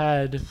you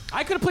I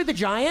could have played the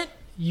giant.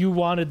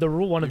 wanted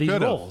one of these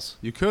could've. roles.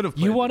 You could have.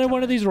 You wanted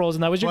one of these roles,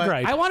 and that was your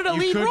gripe. I wanted a You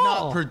lead could role.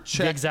 not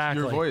project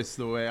Exactly. your voice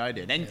the way I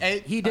did. And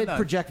He did I'm not-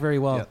 project very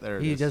well. Yeah, there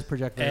it he is. does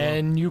project very well.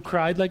 And you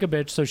cried like a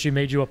bitch, so she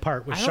made you a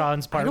part with I don't-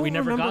 Sean's I part. don't We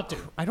never remember got to.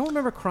 I don't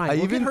remember crying. I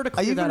We'll get even her to I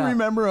clear even that up.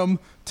 remember him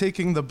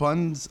taking the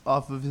buns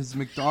off of his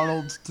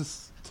McDonald's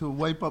to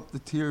wipe up the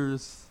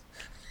tears.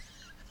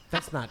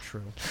 That's not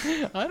true.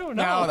 I don't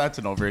know. No, that's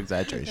an over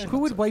exaggeration. Who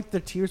would wipe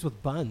their tears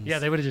with buns? Yeah,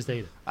 they would have just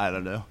ate it. I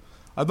don't know.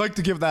 I'd like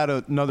to give that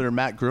another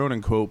Matt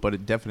Groening quote, but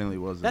it definitely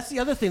wasn't. That's the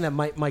other thing that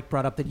Mike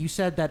brought up, that you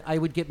said that I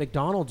would get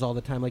McDonald's all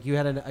the time. Like you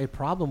had a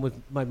problem with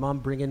my mom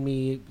bringing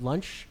me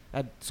lunch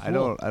at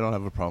school. I don't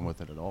have a problem with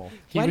it at all.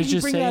 He Why was did you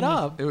just bring that saying-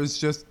 up? It was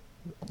just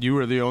you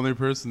were the only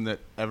person that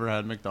ever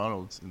had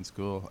McDonald's in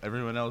school.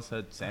 Everyone else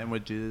had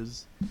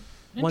sandwiches.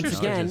 Once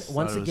Interesting. I again, just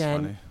thought it was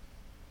funny.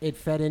 it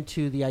fed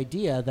into the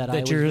idea that I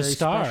That was you're a very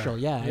star. special.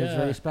 Yeah, I was Yeah.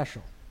 very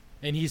special.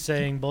 And he's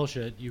saying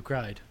bullshit. You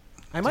cried.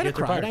 I might have get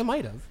the cried. part. I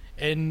might have.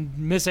 And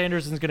Miss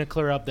Anderson's going to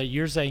clear up that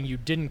you're saying you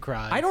didn't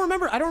cry. I don't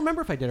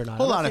remember if I did or not.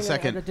 Hold I'm on not a saying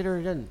second. I did or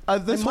didn't.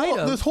 This I might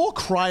have. whole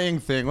crying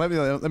thing. Let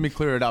me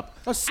clear it up.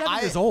 I was 7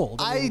 years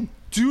old. I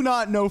do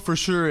not know for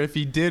sure if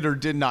he did or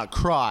did not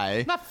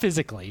cry. Not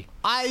physically.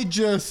 I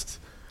just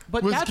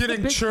But was that's the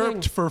getting big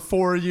chirped thing for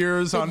 4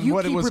 years that on you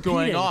what it keep was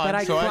going repeating, on. that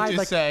I So I cried just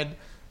like- said.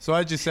 So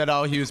I just said,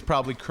 oh, he was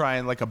probably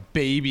crying like a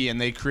baby,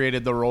 and they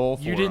created the role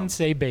for You him. didn't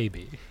say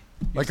baby.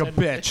 Like a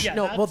bitch. Yeah,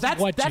 No, well,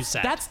 that's what you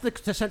said. that's the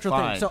central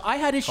Fine. thing. So I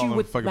had Call issue him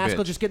with fucking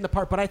Maskell bitch. just getting the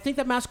part, but I think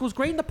that Maskell was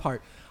great in the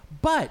part.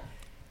 But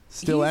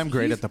Still he's- am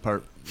great he's- at the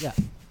part. yeah.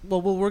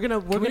 Well, we're gonna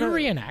we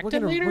reenact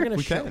it later? We're gonna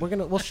We show,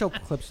 can. we'll show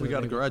clips. We of it got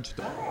a maybe. garage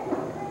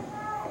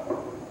door.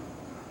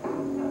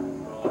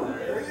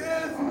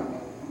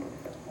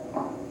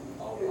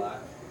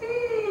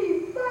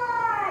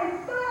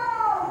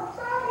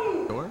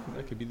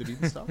 That could be the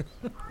beanstalk.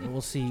 And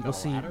we'll see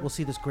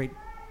this great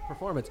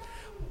performance.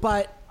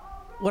 But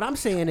what I'm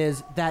saying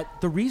is that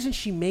the reason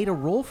she made a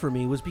role for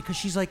me was because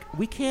she's like,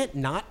 we can't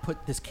not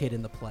put this kid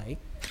in the play.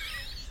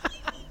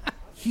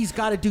 He's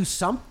got to do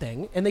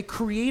something, and they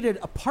created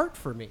a part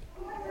for me.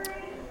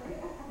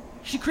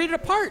 She created a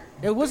part.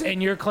 It wasn't.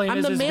 And your claim I'm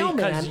is the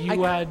because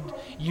mailman.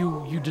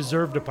 you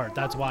deserved a part.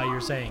 That's why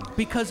you're saying.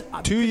 Because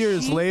 2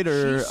 years she-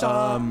 later,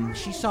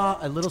 she saw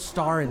a little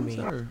star in me.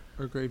 Our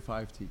grade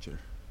 5 teacher.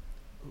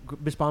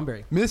 Miss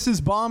Bomberry. Mrs.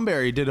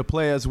 Bomberry did a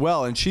play as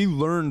well, and she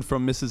learned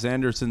from Mrs.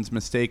 Anderson's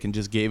mistake and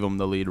just gave him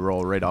the lead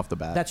role right off the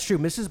bat. That's true.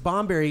 Mrs.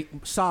 Bomberry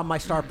saw my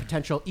star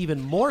potential even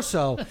more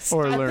so.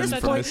 Or At learned this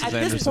from point, Mrs. at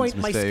Anderson's this point,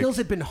 my mistake. skills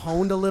had been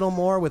honed a little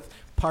more with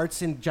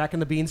parts in Jack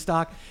and the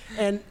Beanstalk,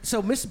 and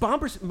so Miss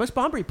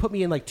Bomberry put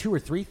me in like 2 or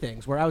 3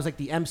 things where I was like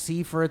the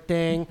MC for a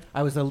thing.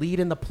 I was the lead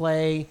in the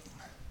play.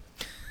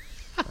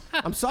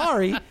 I'm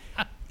sorry.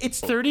 It's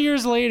 30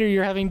 years later,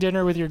 you're having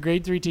dinner with your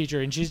grade 3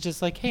 teacher, and she's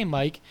just like, hey,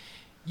 Mike,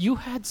 you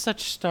had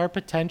such star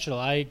potential.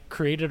 I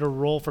created a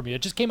role from you.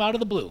 It just came out of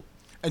the blue.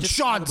 and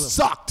Sean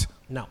sucked.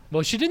 No.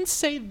 Well, she didn't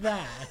say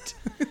that.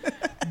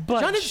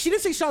 But She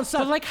didn't say Sean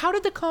sucked. But like, how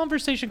did the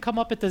conversation come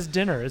up at this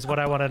dinner? Is what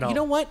I want to know. You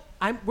know what?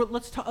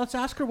 Let's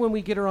ask her when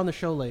we get her on the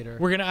show later.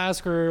 We're gonna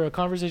ask her a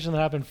conversation that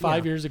happened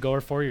 5 years ago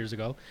or 4 years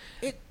ago.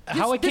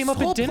 How it came up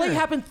this whole at dinner. play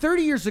happened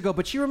 30 years ago,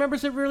 but she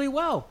remembers it really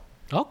well.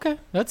 Okay,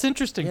 that's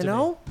interesting. You to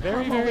know? me.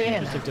 Very, Come over very here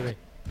interesting to me.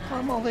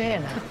 Come over here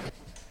now.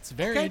 It's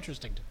very Okay.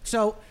 interesting.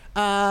 So,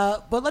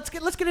 but let's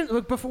get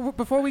in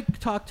before we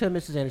talk to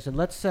Mrs. Anderson.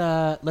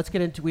 Let's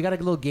get into. We got a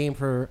little game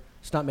for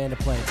Stuntman to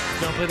play. You want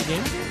to play the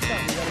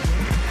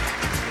game?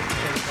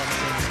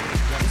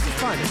 This is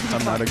fun. This is I'm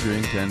fun. not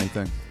agreeing to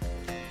anything.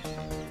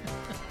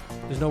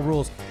 There's no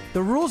rules.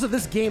 The rules of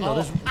this game, though. Oh,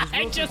 There's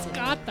I just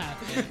got that.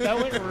 That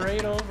went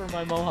right over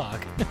my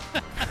mohawk.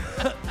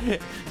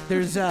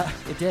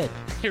 it did.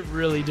 It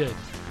really did.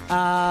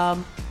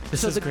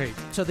 This is great.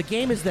 So the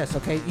game is this,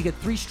 okay? You get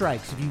 3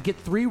 strikes. If you get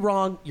 3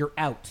 wrong, you're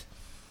out.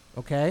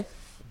 Okay?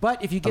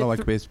 But if you I get don't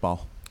like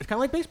baseball. it's kind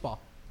of like baseball.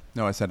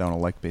 No, I said I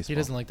don't like baseball. He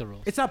doesn't like the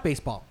rules. It's not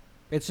baseball.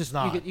 It's just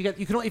not. you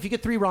can only, if you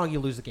get 3 wrong, you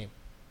lose the game.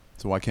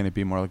 So why can't it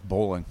be more like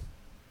bowling?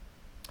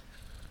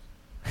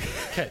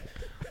 Okay.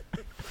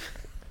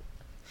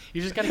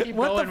 You just gotta keep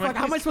What going. the fuck?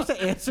 How am I supposed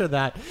to answer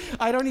that?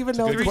 I don't even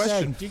know good what to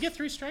question. say. Do you get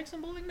 3 strikes in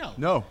bowling? No.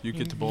 No, you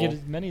get to bowl. You get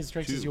as many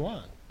strikes 2. as you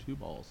want. 2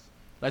 balls.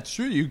 That's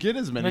true. You get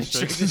as many Many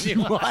strikes strikes as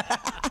you want.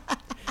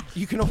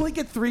 You can only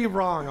get 3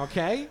 wrong,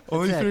 okay?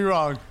 Only That's it. 3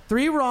 wrong.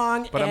 3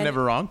 wrong. But I'm and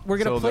never wrong, We're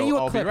gonna so play they'll you a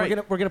all be clip.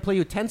 right. We're gonna play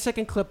you a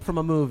 10-second clip from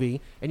a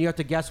movie, and you have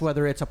to guess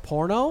whether it's a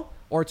porno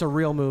or it's a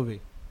real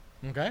movie.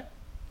 Okay.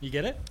 You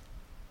get it?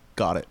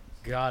 Got it.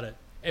 Got it.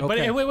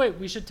 Okay. But wait.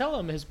 We should tell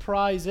him his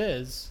prize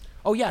is.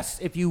 Oh yes,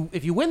 if you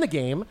win the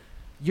game,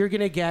 you're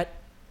gonna get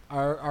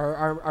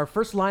our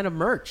first line of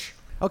merch.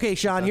 Okay,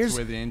 Sean. That's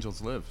where the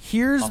angels live.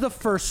 Here's the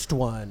first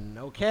one.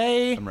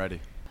 Okay. I'm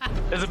ready.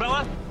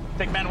 Isabella,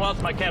 take Manuel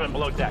to my cabin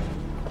below deck.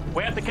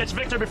 We have to catch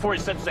Victor before he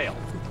sets sail.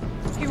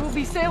 He will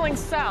be sailing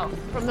south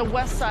from the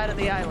west side of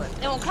the island.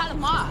 It will cut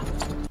him off.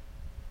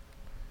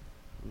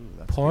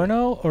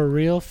 Porno or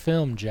real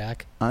film,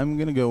 Jack? I'm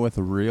gonna go with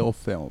a real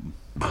film.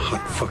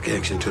 Hot fuck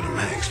action to the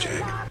max,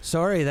 Jack.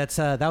 Sorry,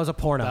 that was a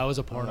porno. That was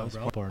a porno,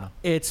 bro. Porno.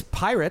 It's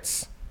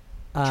Pirates.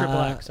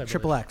 Triple X, I believe.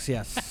 Triple X,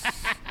 yes.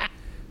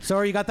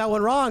 Sorry, you got that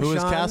one wrong, Who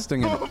is Sean.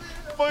 casting it?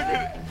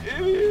 Fucking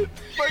idiot.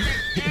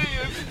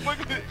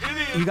 Fucking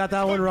idiot. You got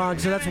that one wrong.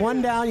 So that's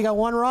one down. You got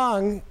one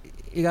wrong.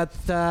 You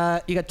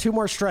got two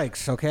more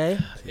strikes. Okay.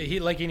 He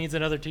needs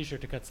another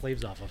T-shirt to cut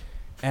sleeves off of.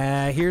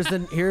 Here's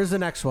the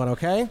next one.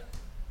 Okay.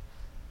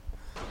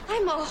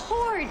 I'm a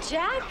whore,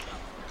 Jack.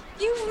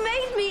 You've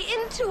made me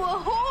into a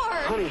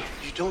whore. Honey,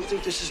 you don't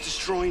think this is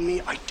destroying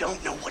me? I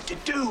don't know what to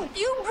do.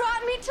 You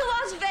brought me to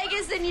Las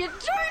Vegas and you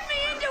turned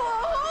me into a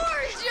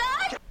whore,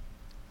 Jack.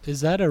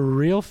 Is that a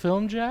real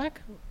film,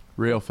 Jack?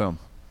 Real film.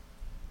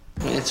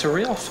 It's a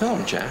real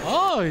film, Jack.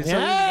 Oh, he's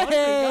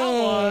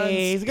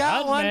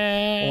got one.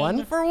 Man.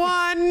 1 for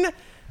 1.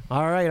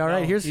 All right.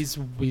 No, Here's he's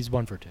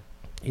 1 for 2.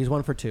 He's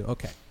 1 for 2.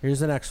 Okay. Here's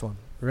the next one.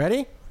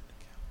 Ready?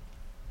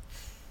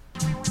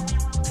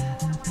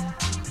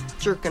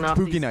 Jerking off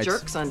Boogie these Nights.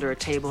 jerks under a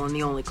table in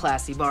the only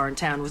classy bar in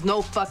town was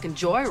no fucking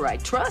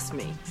joyride, trust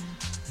me.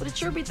 But it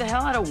sure beat the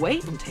hell out of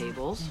waiting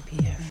tables.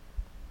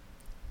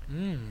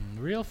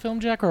 Real film,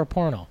 Jack, or a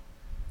porno?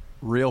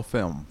 Real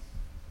film.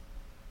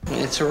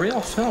 It's a real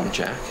film,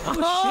 Jack. Oh,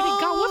 shit,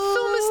 God, what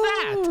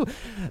film is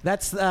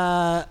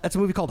that? That's a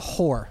movie called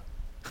Whore.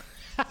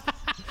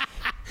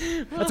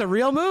 That's a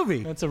real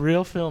movie. That's a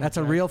real film. That's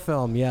Jack. a real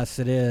film. Yes,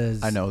 it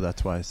is. I know.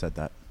 That's why I said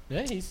that.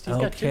 Yeah, he's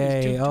got two. Okay.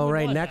 He's two All and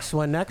right. one Next now.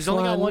 one. Next He's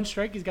only one. got 1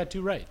 strike. He's got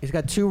 2 right. He's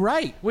got 2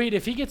 right. Wait,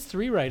 if he gets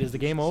 3 right, is the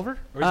game over?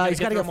 Or He's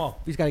got to them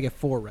all? He's got to get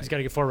 4 right. He's got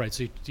to get 4 right,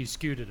 so you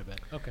skewed it a bit.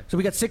 Okay. So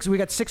we got 6. We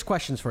got 6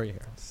 questions for you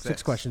here.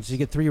 6 questions. So you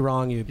get 3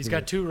 wrong. He's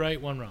got 2 right,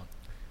 1 wrong.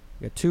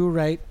 You got 2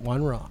 right,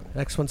 1 wrong.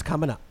 Next one's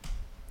coming up.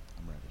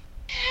 I'm ready.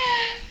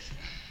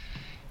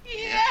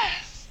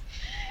 Yes.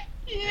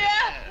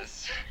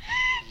 Yes.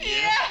 Yes.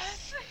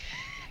 Yes.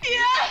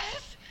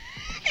 Yes.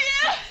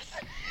 Yes.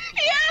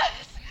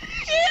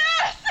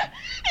 Yes.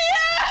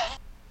 Yes.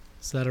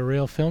 Is that a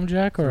real film,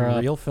 Jack, or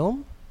A real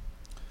film?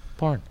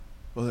 porn?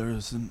 Well, there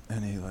isn't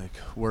any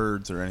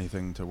words or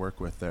anything to work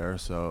with there,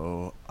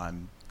 so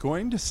I'm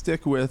going to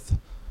stick with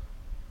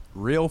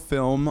real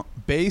film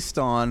based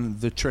on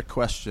the trick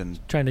question.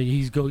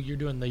 You're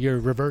doing you're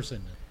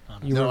reversing it.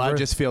 On it. I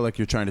just feel like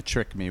you're trying to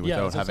trick me without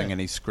that's what I'm having saying.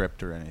 any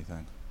script or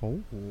anything.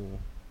 Oh.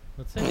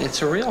 Let's see.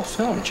 It's a real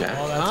film, Jack.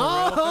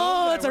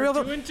 Oh, that's a real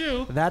film. That's a real 2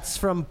 and 2. That's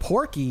from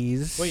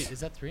Porky's. Wait, is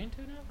that 3 and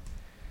 2 now?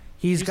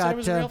 He's you got. said it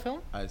was a real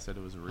film? I said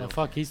it was a real Oh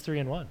fuck, he's 3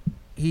 and 1.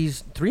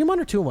 He's 3 and 1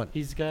 or 2 and 1.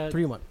 He's got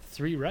 3 and 1.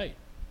 3 right.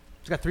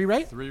 He's got 3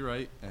 right. 3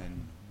 right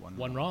and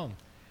 1 wrong.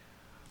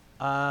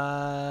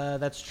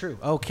 That's true.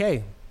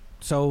 Okay.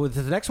 So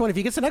the next one, if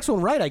he gets the next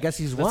one right, I guess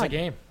he's won. That's a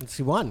game. Let's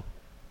see, won.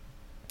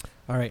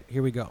 All right,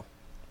 here we go.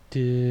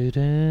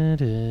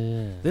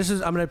 Du-du-du. This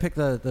is. I'm gonna pick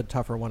the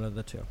tougher one of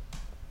the 2. Okay.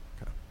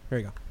 Here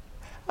you go.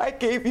 I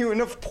gave you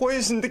enough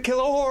poison to kill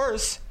a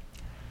horse.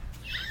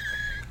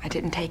 I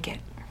didn't take it.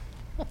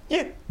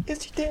 Yeah,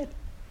 yes you did.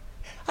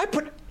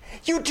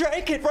 You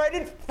drank it right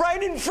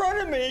in front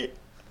of me.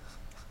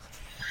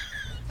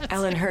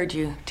 Ellen heard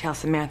you tell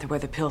Samantha where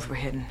the pills were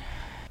hidden.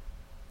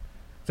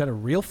 Is that a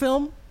real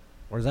film,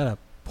 or is that a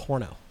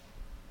porno?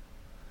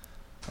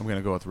 I'm going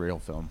to go with real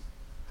film.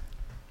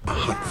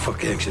 Hot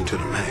fuck action to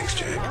the max,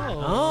 Jack.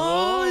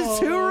 Oh, it's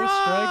 2 wrong.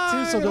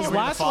 Strike 2. So this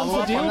last one's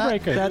a deal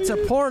breaker. That's a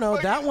porno.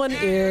 That one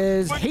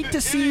is "Hate to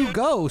See You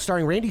Go,"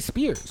 starring Randy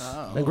Spears.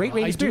 The great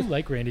Randy I Spears. do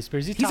like Randy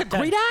Spears. He's a top 10.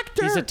 great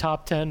actor. He's a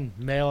top 10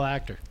 male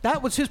actor.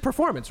 That was his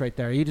performance right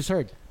there. You just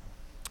heard.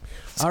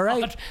 All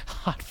right.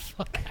 Hot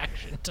fuck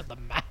action to the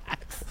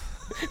max.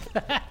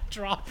 That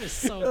drop is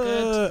so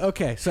good.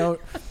 Okay, so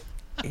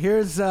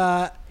here's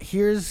the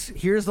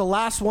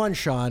last one,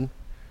 Sean.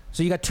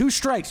 So you got 2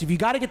 strikes. If you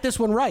got to get this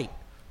one right.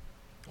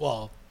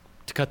 Well,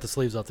 to cut the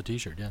sleeves off the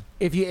T-shirt, yeah.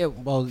 If you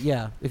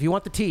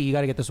want the T, you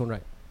got to get this one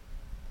right.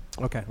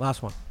 Okay,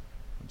 last one.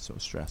 I'm so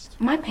stressed.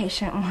 My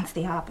patient wants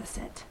the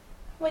opposite.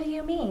 What do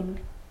you mean?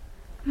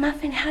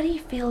 Muffin, how do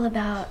you feel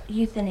about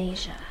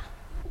euthanasia?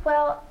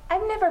 Well,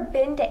 I've never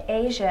been to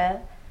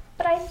Asia,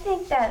 but I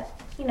think that,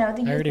 the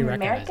youth in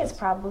America is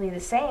probably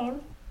the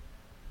same.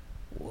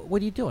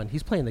 What are you doing?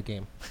 He's playing the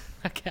game.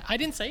 Okay, I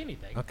didn't say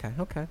anything.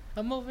 Okay.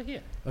 I'm over here.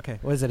 Okay,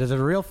 what is it? Is it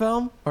a real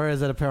film or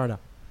is it a porno?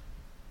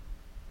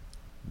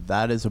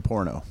 That is a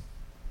porno.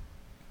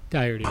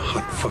 I already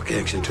Hot fuck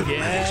action to the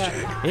max,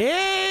 Jack.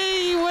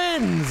 Hey, he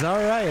wins. All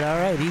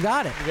right. He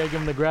got it. You gotta give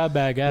him the grab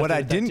bag. After What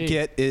I that didn't tea.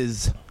 get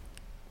is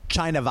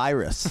China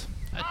virus.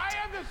 I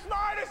am the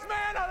smartest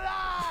man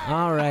alive!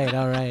 All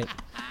right.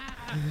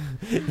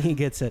 He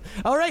gets it.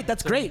 All right,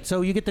 that's great.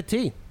 So you get the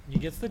tea. He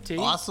gets the tea.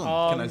 Awesome.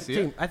 Can I see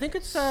it? I think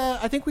it's.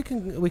 I think we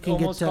can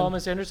Almost get. call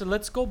Miss Anderson.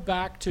 Let's go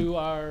back to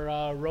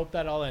our rope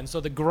that all in.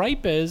 So the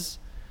gripe is,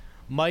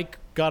 Mike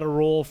got a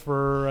role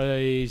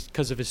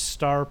because of his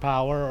star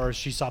power, or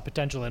she saw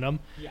potential in him.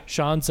 Yeah.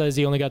 Sean says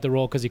he only got the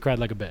role because he cried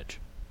like a bitch.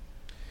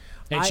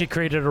 And she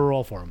created a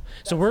role for him.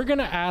 So we're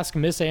gonna ask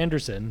Miss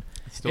Anderson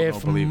if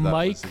don't believe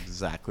Mike. that was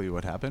exactly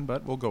what happened,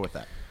 but we'll go with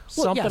that.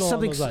 Well,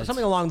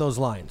 something along those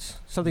lines.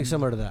 Something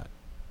similar to that,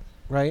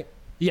 right?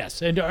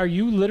 Yes, and are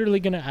you literally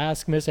going to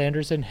ask Miss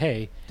Anderson,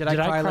 hey, did I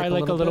cry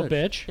like a little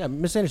bitch? Yeah,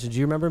 Miss Anderson, do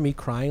you remember me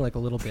crying like a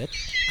little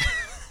bitch?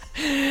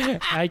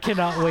 I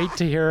cannot wait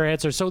to hear her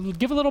answer. So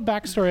give a little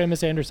backstory on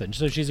Miss Anderson.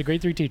 So she's a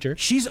grade 3 teacher.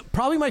 She's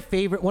probably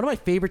one of my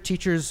favorite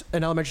teachers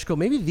in elementary school.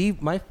 Maybe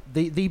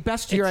the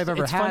best year I've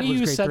ever had was grade 3. It's funny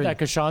you said that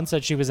because Sean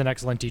said she was an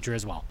excellent teacher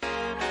as well.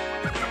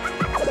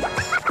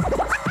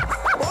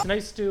 It's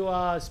nice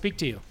to speak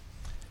to you.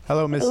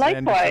 Hello, Mrs.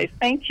 Anderson. Likewise,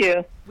 thank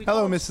you.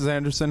 Hello, Mrs.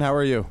 Anderson. How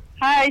are you?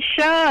 Hi,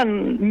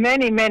 Sean.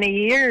 Many, many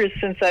years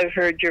since I've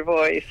heard your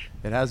voice.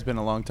 It has been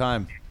a long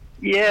time.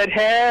 Yeah, it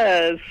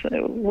has.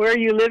 Where are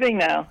you living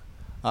now?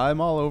 I'm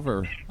all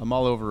over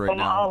right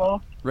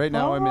now. Right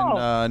now,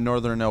 I'm in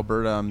northern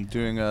Alberta. I'm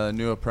doing a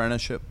new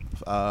apprenticeship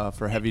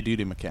for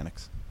heavy-duty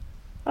mechanics.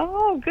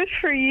 Oh, good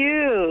for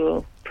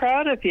you.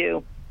 Proud of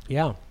you.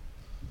 Yeah.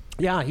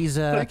 Yeah,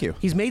 Thank you.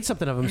 He's made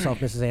something of himself,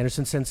 Mrs.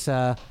 Anderson, since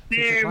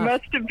it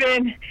must have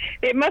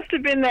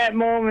been that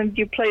moment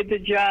you played the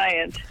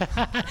giant.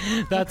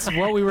 That's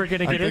what we were going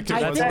to get into.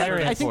 That's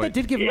hilarious. I think that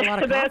did give you a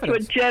lot of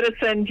confidence. That's what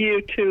jettisoned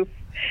you to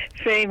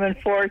fame and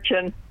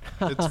fortune.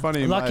 It's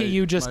funny. Lucky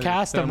you just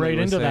cast him right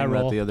into that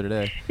role. The other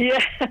day.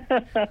 Yeah.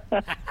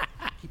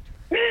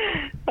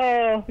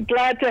 Oh,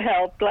 glad to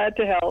help.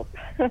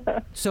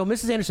 So,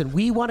 Mrs. Anderson,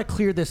 we want to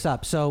clear this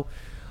up. So,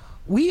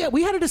 we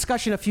had a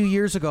discussion a few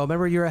years ago.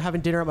 Remember, you were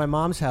having dinner at my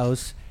mom's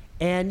house,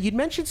 and you'd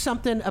mentioned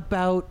something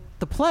about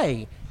the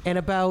play and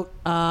about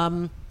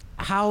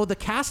how the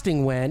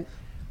casting went.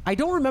 I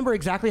don't remember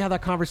exactly how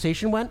that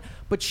conversation went,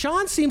 but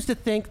Sean seems to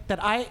think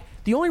that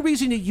the only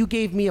reason that you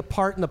gave me a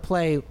part in the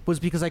play was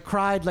because I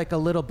cried like a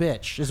little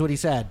bitch, is what he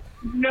said.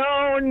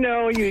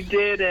 No, you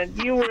didn't.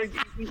 You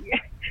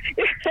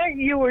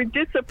were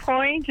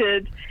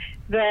disappointed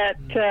that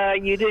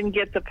you didn't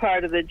get the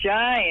part of the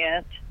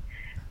giant.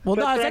 Well,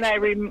 but then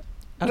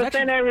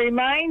I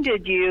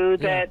reminded you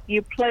that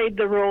you played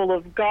the role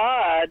of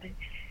God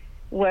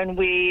when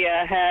we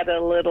had a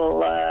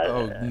little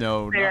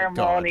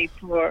ceremony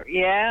for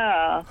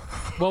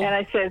Well, and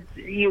I said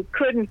you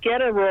couldn't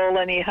get a role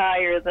any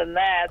higher than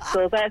that,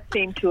 so that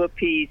seemed to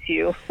appease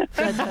you.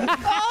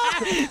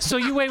 So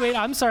you wait.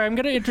 I'm sorry. I'm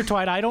going to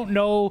intertwine. I don't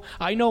know.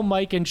 I know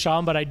Mike and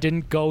Sean, but I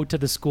didn't go to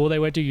the school they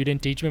went to. You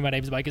didn't teach me. My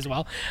name's Mike as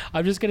well.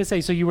 I'm just going to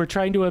say. So you were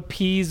trying to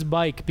appease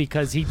Mike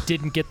because he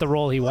didn't get the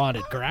role he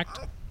wanted, correct?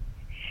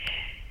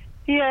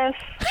 Yes.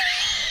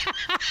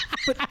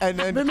 And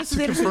then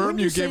to confirm,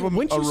 you gave him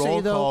a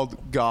role called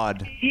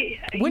God.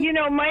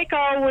 Mike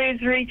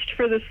always reached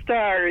for the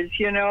stars.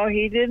 He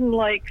didn't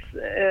like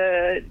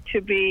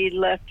to be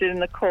left in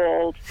the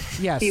cold.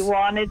 Yes. He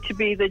wanted to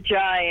be the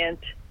giant.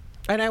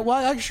 And I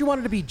actually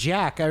wanted to be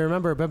Jack, I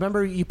remember. But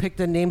remember, you picked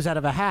the names out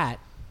of a hat,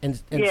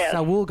 and yes.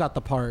 Saul got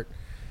the part.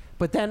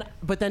 But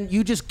then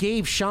you just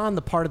gave Sean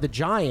the part of the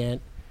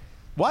giant.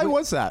 Why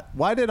was that?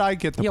 Why did I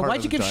get the part of the giant?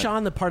 Why'd you give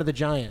Sean the part of the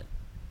giant?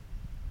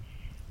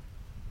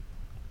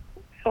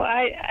 Well,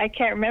 I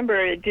can't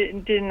remember.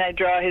 Didn't I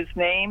draw his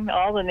name?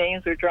 All the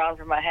names were drawn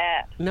from my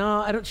hat. No,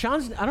 I don't.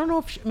 Sean's. I don't know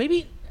if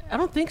maybe. I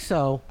don't think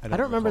so. I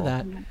don't remember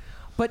that.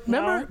 But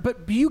remember, No?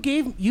 but you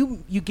gave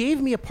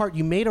me a part.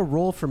 You made a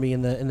role for me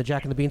in the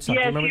Jack and the Beanstalk.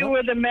 Yes, Do you remember you that?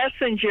 were the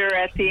messenger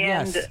at the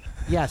end.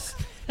 Yes.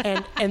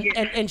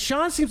 And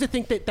Sean seems to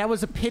think that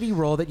was a pity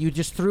role that you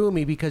just threw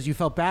me because you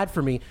felt bad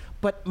for me.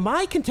 But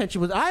my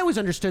contention was I always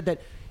understood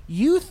that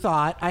you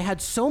thought I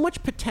had so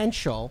much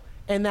potential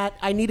and that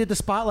I needed the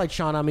spotlight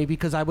shone on me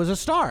because I was a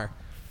star.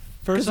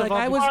 First of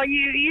all, well,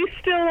 you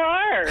still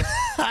are.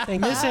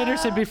 Miss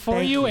Anderson,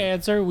 before you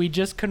answer, we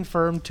just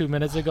confirmed 2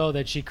 minutes ago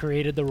that she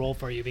created the role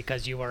for you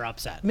because you were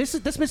upset.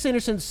 That's Miss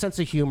Anderson's sense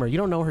of humor. You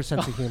don't know her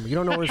sense of humor. You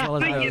don't know her as well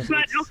as I do.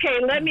 But okay,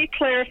 let me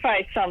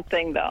clarify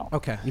something though.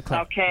 Okay, you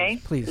clarify. Okay,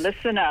 please.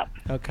 Listen up.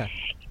 Okay.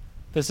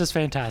 This is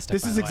fantastic.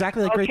 This is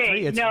exactly like grade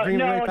 3. It's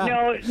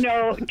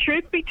no.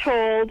 Truth be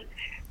told,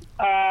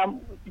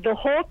 the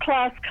whole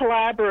class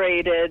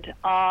collaborated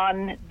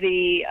on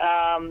the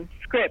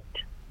script.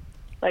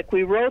 Like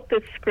we wrote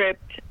the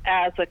script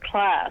as a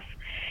class,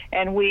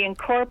 and we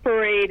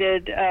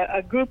incorporated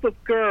a group of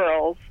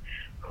girls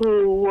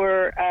who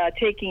were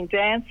taking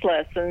dance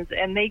lessons,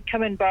 and they'd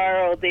come and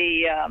borrow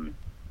the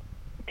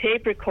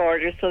tape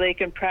recorder so they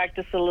can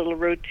practice a little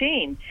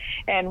routine.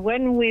 And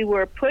when we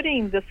were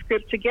putting the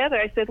script together,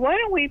 I said, why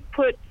don't we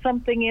put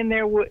something in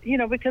there,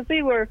 because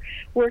they were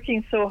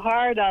working so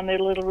hard on their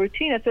little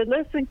routine. I said,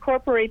 let's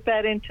incorporate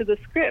that into the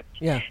script.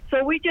 Yeah.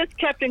 So we just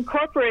kept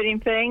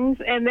incorporating things,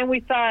 and then we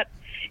thought,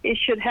 it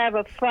should have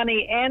a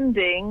funny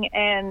ending,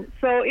 and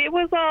so it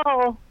was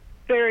all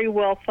very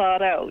well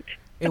thought out.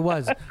 It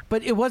was,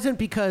 but it wasn't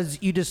because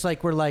you just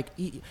like were like.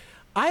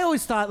 I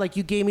always thought like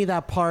you gave me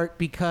that part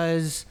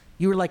because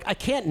you were like, I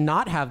can't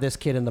not have this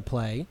kid in the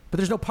play, but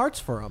there's no parts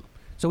for him,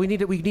 so we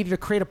needed to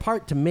create a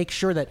part to make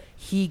sure that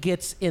he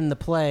gets in the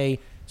play.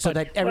 So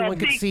that everyone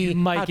could see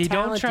Mikey,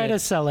 how don't try to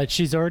sell it.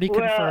 She's already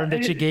confirmed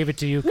that she gave it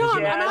to you. No,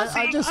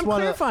 I just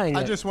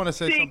want to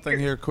say something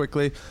here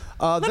quickly.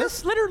 Let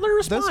her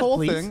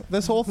respond,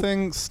 this whole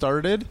thing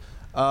started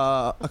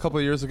a couple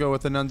of years ago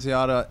with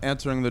Annunziata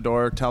answering the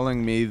door,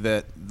 telling me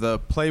that the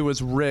play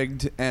was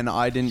rigged and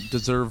I didn't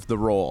deserve the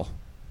role.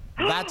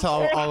 That's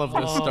how all of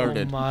this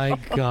started. Oh my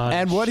God!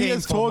 And what he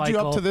has Shameful, told you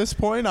up Michael. to this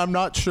point, I'm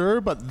not sure,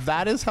 but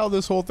that is how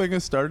this whole thing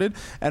has started.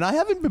 And I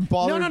haven't been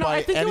bothered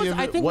by any of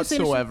it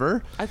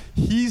whatsoever.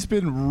 He's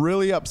been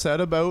really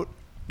upset about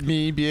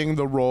me being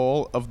the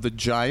role of the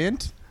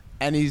giant,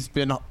 and it's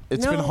been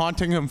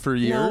haunting him for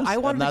years.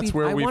 And that's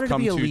where we've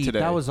come to today.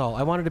 That was all.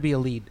 I wanted to be a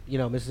lead,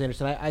 Mrs.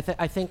 Anderson.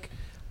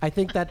 I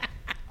think that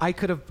I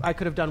could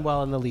have done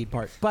well in the lead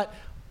part, but.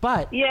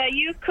 Yeah,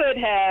 you could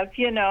have,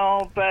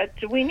 but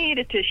we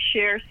needed to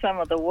share some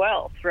of the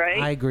wealth,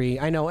 right? I agree.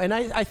 I know. And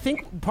I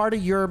think part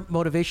of your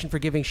motivation for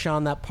giving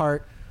Sean that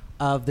part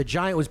of the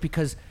giant was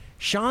because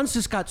Sean's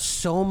just got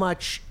so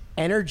much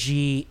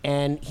energy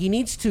and he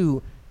needs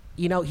to,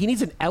 he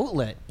needs an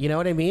outlet. You know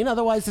what I mean?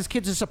 Otherwise, this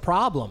kid's just a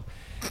problem.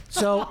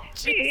 So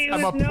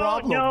I'm a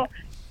problem.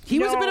 He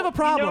was a bit of a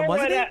problem,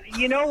 wasn't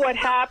he? You know what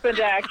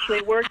happened, actually?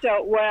 It worked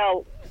out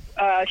well.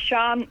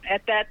 Sean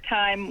at that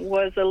time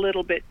was a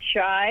little bit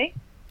shy.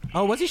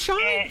 Oh, was he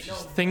shy?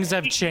 Things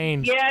have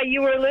changed. Yeah,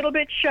 you were a little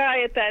bit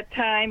shy at that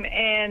time,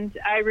 and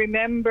I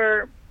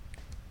remember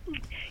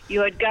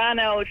you had gone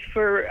out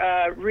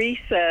for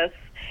recess,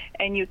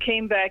 and you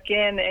came back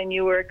in, and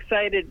you were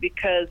excited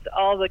because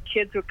all the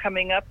kids were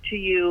coming up to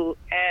you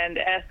and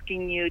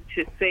asking you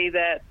to say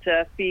that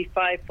fee,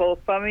 fi, fo,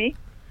 fummy.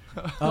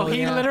 Oh,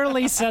 he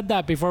literally said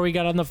that before we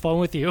got on the phone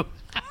with you.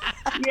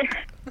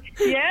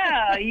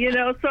 Yeah,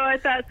 so I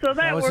thought,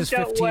 that worked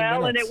out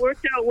well, and it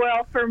worked out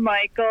well for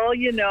Michael.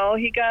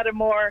 He got a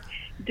more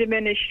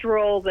diminished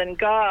role than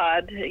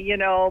God,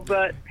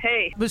 but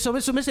hey. So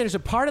Miss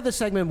Anderson, part of the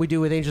segment we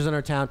do with Angels in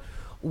Our Town,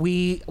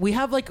 we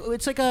have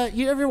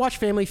you ever watch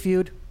Family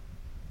Feud?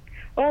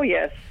 Oh,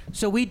 yes.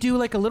 So we do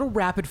like a little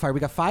rapid fire. We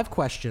got 5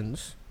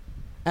 questions.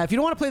 If you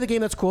don't want to play the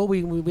game, that's cool.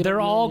 They're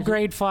all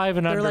grade 5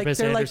 and under, Miss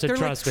Anderson,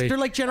 trust me. They're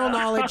like general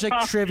knowledge,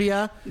 like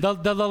trivia.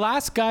 The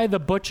last guy, the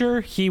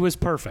butcher, he was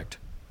perfect.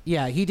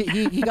 Yeah, he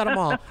got them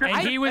all.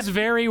 And he was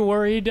very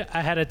worried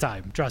ahead of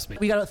time, trust me.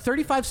 We got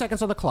 35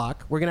 seconds on the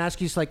clock. We're going to ask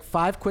you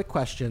 5 quick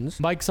questions.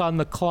 Mike's on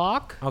the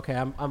clock. Okay,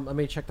 let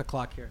me check the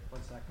clock here.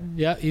 1 second.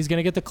 Yeah, he's going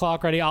to get the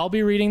clock ready. I'll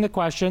be reading the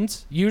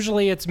questions.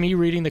 Usually it's me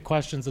reading the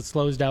questions that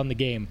slows down the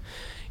game.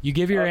 You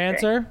give your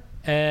answer.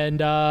 And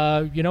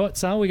you know what,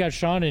 Sal? We got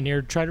Sean in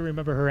here. Try to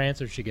remember her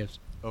answer she gives.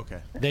 Okay.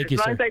 Thank you,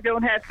 sir. As sir. long as I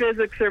don't have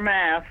physics or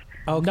math.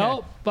 Okay.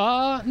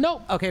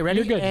 Nope. Okay,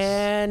 ready? You're good.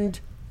 And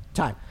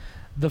time.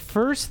 The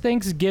first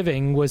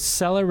Thanksgiving was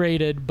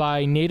celebrated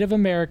by Native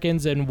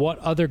Americans and what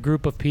other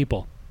group of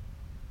people?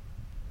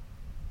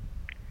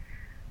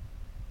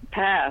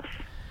 Pass.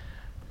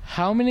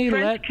 How many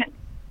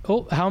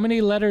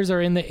letters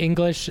are in the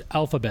English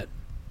alphabet?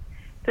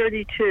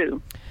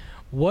 32.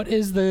 What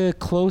is the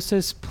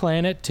closest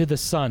planet to the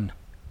sun?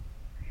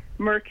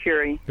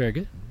 Mercury. Very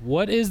good.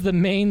 What is the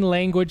main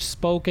language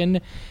spoken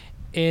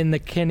in the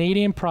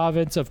Canadian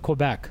province of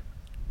Quebec?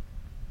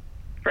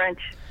 French.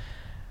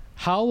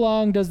 How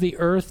long does the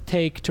Earth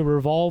take to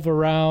revolve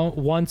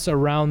once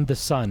around the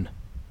sun?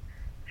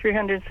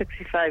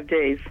 365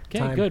 days.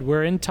 Okay, good.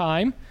 We're in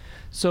time.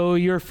 So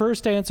your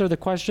first answer, the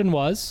question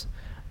was,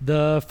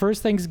 the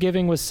first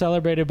Thanksgiving was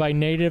celebrated by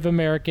Native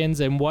Americans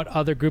and what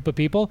other group of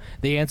people?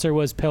 The answer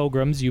was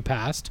Pilgrims. You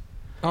passed.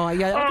 Oh,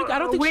 yeah. I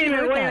don't think she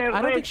heard that.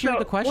 I don't think she heard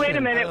the question. Wait a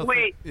minute.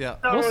 Wait. Yeah.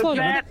 So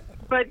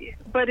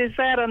but is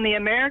that on the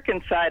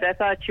American side? I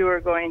thought you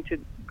were going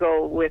to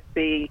go with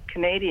the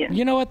Canadian.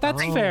 You know what?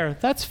 That's fair.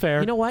 That's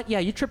fair. You know what? Yeah,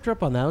 you tripped her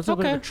up on that. It was a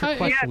bit of a trick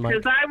question, Mike. Yeah,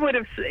 because I would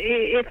have,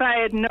 if I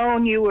had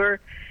known you were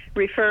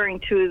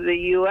referring to the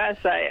U.S.,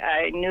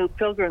 I knew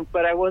Pilgrims,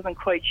 but I wasn't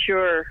quite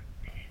sure.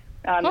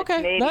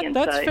 Okay,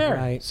 that's side. fair.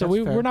 Right, so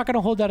we're not going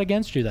to hold that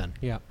against you then.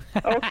 Yeah.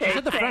 Okay. I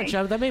said the French.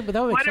 That would make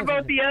what sense.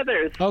 about the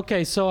others?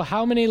 Okay, so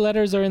how many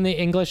letters are in the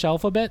English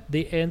alphabet?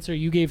 The answer,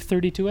 you gave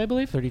 32, I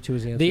believe? 32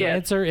 is the answer. The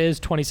answer is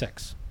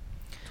 26.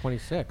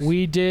 26.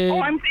 We did.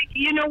 Oh,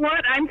 you know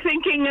what? I'm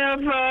thinking of.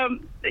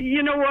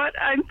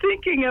 I'm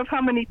thinking of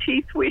how many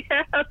teeth we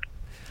have.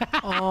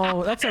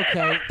 Oh, that's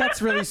okay.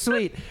 That's really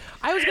sweet.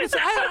 I was gonna say.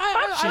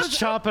 She's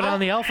chomping on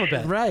the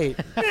alphabet. Right.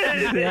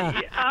 Yeah.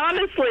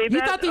 Honestly, You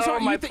thought these were-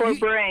 my you poor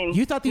brain.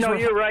 you thought these no, were-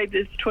 you're right.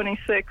 It's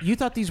 26. You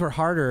thought these were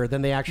harder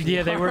than they actually.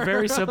 Yeah, they were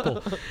very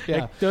simple.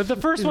 Yeah. The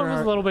first These one were was a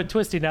hard. little bit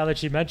twisty now that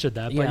she mentioned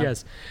that, but Yeah.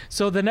 yes.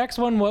 So the next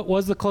one, what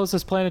was the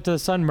closest planet to the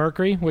sun?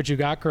 Mercury, which you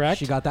got correct.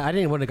 She got that. I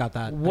didn't want to got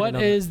that. What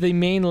is the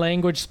main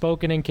language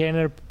spoken in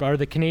Canada or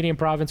the Canadian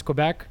province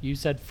Quebec? You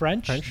said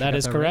French. French, That you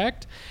is got that right.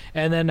 correct.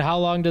 And then how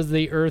long does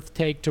the Earth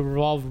take to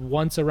revolve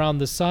once around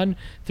the sun?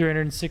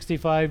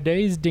 365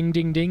 days. Ding,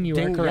 ding, ding. You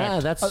are correct. Yeah,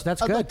 that's I'd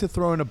good. like to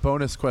throw in a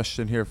bonus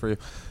question here for you.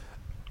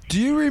 Do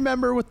you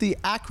remember what the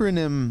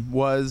acronym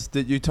was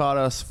that you taught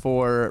us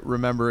for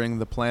remembering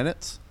the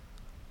planets?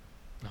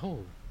 Oh,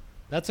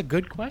 that's a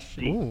good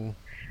question.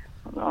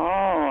 Oh,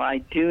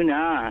 I do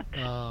not.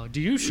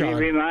 Do you, Sean?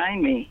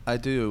 Remind me. I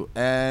do.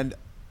 And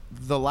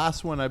the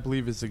last one I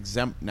believe is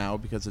exempt now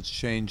because it's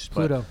changed.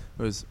 But Pluto.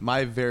 it was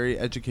my very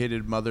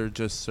educated mother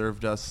just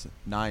served us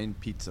 9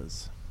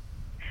 pizzas.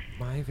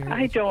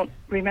 I don't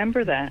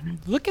remember that.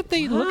 Look at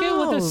look at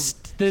what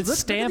the Look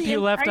stamp at you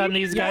left Are on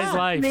these sure guys' that was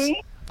lives.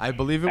 me? I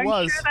believe it Are you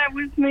was. sure that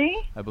was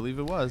me? I believe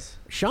it was.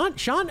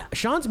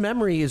 Sean's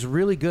memory is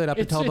really good up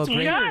until about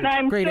grade John,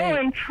 I'm grade so 8.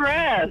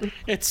 impressed.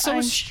 It's so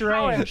I'm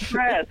strange. So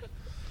impressed.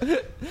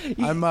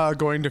 I'm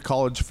going to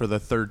college for the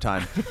 3rd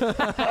time.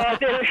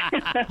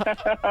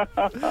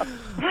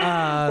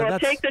 Well,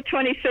 take the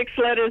 26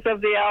 letters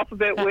of the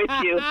alphabet with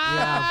you.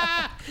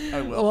 I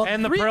will. Well,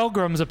 And the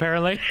pilgrims,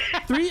 apparently.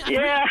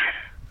 Yeah.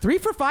 3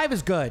 for 5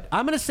 is good.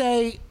 I'm gonna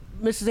say,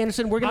 Mrs.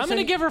 Anderson, we're gonna. I'm going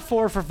to give her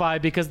 4 for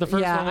 5 because the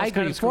first yeah, one was I kind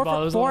agree. of 4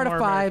 screwball. It was a out little of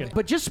more 5. American.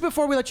 But just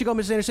before we let you go,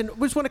 Mrs. Anderson,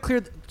 we just want to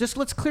clear. Just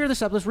let's clear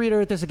this up. Let's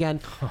reiterate this again.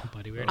 Oh,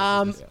 buddy, we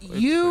already did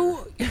this.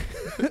 You.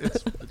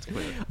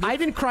 I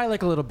didn't cry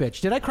like a little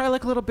bitch. Did I cry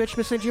like a little bitch,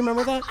 Miss? Do you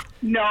remember that?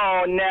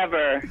 No,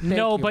 never.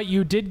 No, but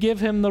you did give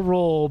him the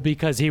role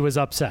because he was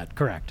upset,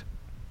 correct?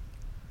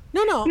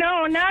 No.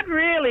 No, not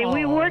really.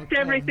 We worked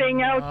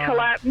everything out. No.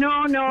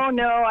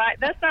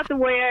 That's not the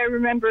way I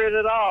remember it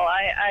at all.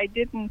 I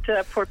didn't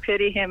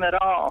pity him at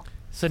all.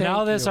 So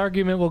now this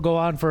argument will go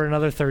on for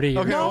another 30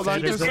 years. Okay, hold on.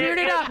 He just cleared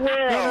it up.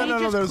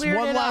 No. There's cleared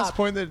one it last up.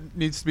 point that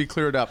needs to be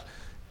cleared up.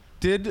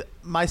 Did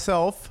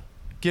myself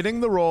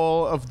getting the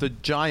role of the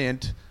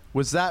giant,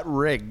 was that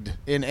rigged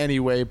in any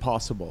way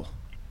possible?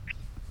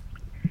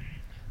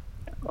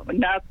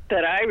 Not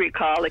that I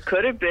recall. It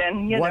could have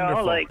been. You know,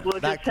 Wonderful. like we'll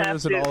That just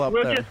have clears it all up to.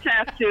 We'll there. just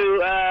have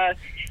to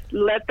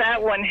let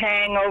that one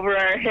hang over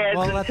our heads.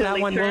 We'll let until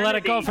that one. eternity. We'll let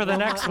it go for the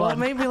next Well, one.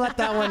 maybe let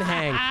that one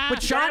hang.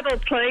 But Sean, That'll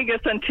plague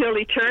us until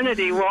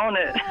eternity, won't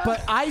it?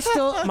 but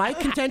my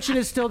contention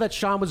is still that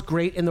Sean was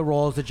great in the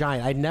role as the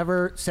giant. I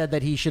never said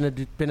that he shouldn't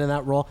have been in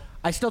that role.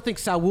 I still think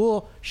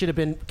Saul should have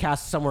been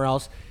cast somewhere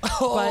else.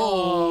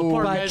 Oh,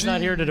 poor guy's not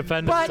here to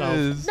defend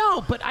himself.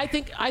 No, but I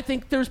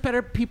think there's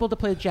better people to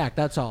play Jack.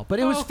 That's all. But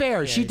it was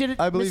fair. She did it.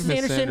 I believe Mrs.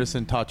 Miss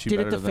Anderson taught you did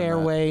better it the than fair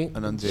that. way.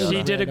 Annunziata.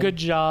 She did a good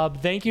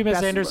job. Thank you, Miss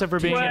Best- Anderson, for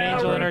being an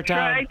angel in our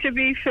town. Try to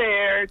be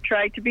fair.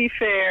 Try to be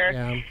fair.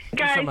 Yeah. Thank you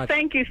Guys, so much.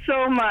 thank you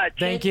so much.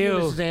 Thank you.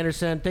 Mrs.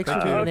 Anderson. Thanks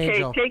for being an Okay,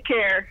 angel. take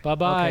care.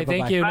 Bye-bye. Okay,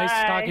 Thank bye-bye. you. Nice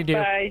Bye, talking to you.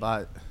 bye.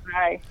 But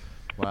Bye.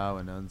 wow,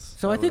 Anuns.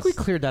 So I think we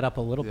cleared that up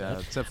a little Yeah,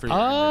 bit. except for your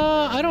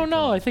I don't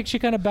know. I think she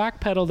kind of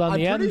backpedaled on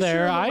the end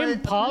there. I'm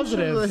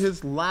positive.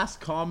 His last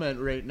comment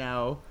right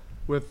now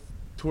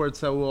towards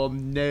Saul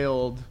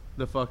nailed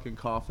the fucking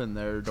coffin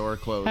there, door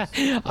closed.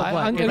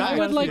 I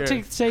would like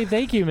to say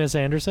thank you, Miss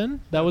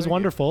Anderson. That was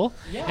wonderful.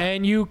 Yeah.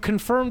 And you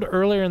confirmed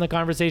earlier in the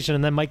conversation,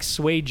 and then Mike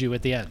swayed you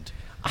at the end.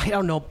 I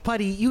don't know,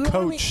 buddy. You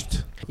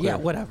Coached. Yeah,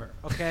 whatever.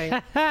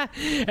 Okay.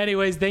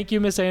 Anyways, thank you,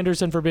 Miss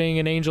Anderson, for being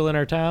an angel in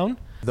our town.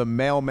 The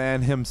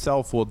mailman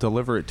himself will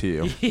deliver it to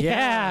you.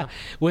 Yeah,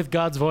 with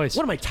God's voice.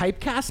 What am I,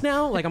 typecast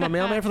now? Like I'm a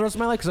mailman for the rest of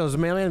my life because I was a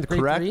mailman in the grade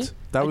Correct. 3?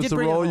 That I was did the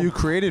bring it role home. you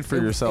created for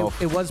yourself.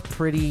 It was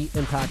pretty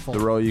impactful. The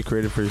role you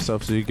created for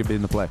yourself so you could be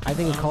in the play. I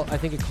think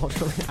it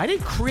culturally. I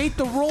didn't create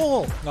the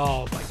role.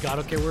 Oh my God.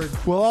 Okay, we're.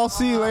 Well, I'll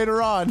see you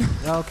later on.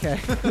 Okay.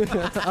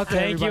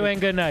 Thank you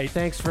and good night.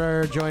 Thanks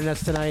for joining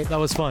us tonight. That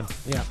was fun.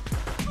 Yeah.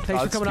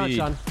 Thanks for coming on, Godspeed.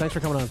 Sean. Thanks for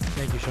coming on.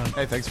 Thank you, Sean.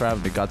 Hey, thanks for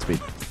having me. Godspeed.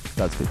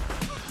 Godspeed.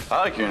 I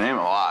like your name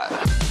a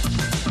lot.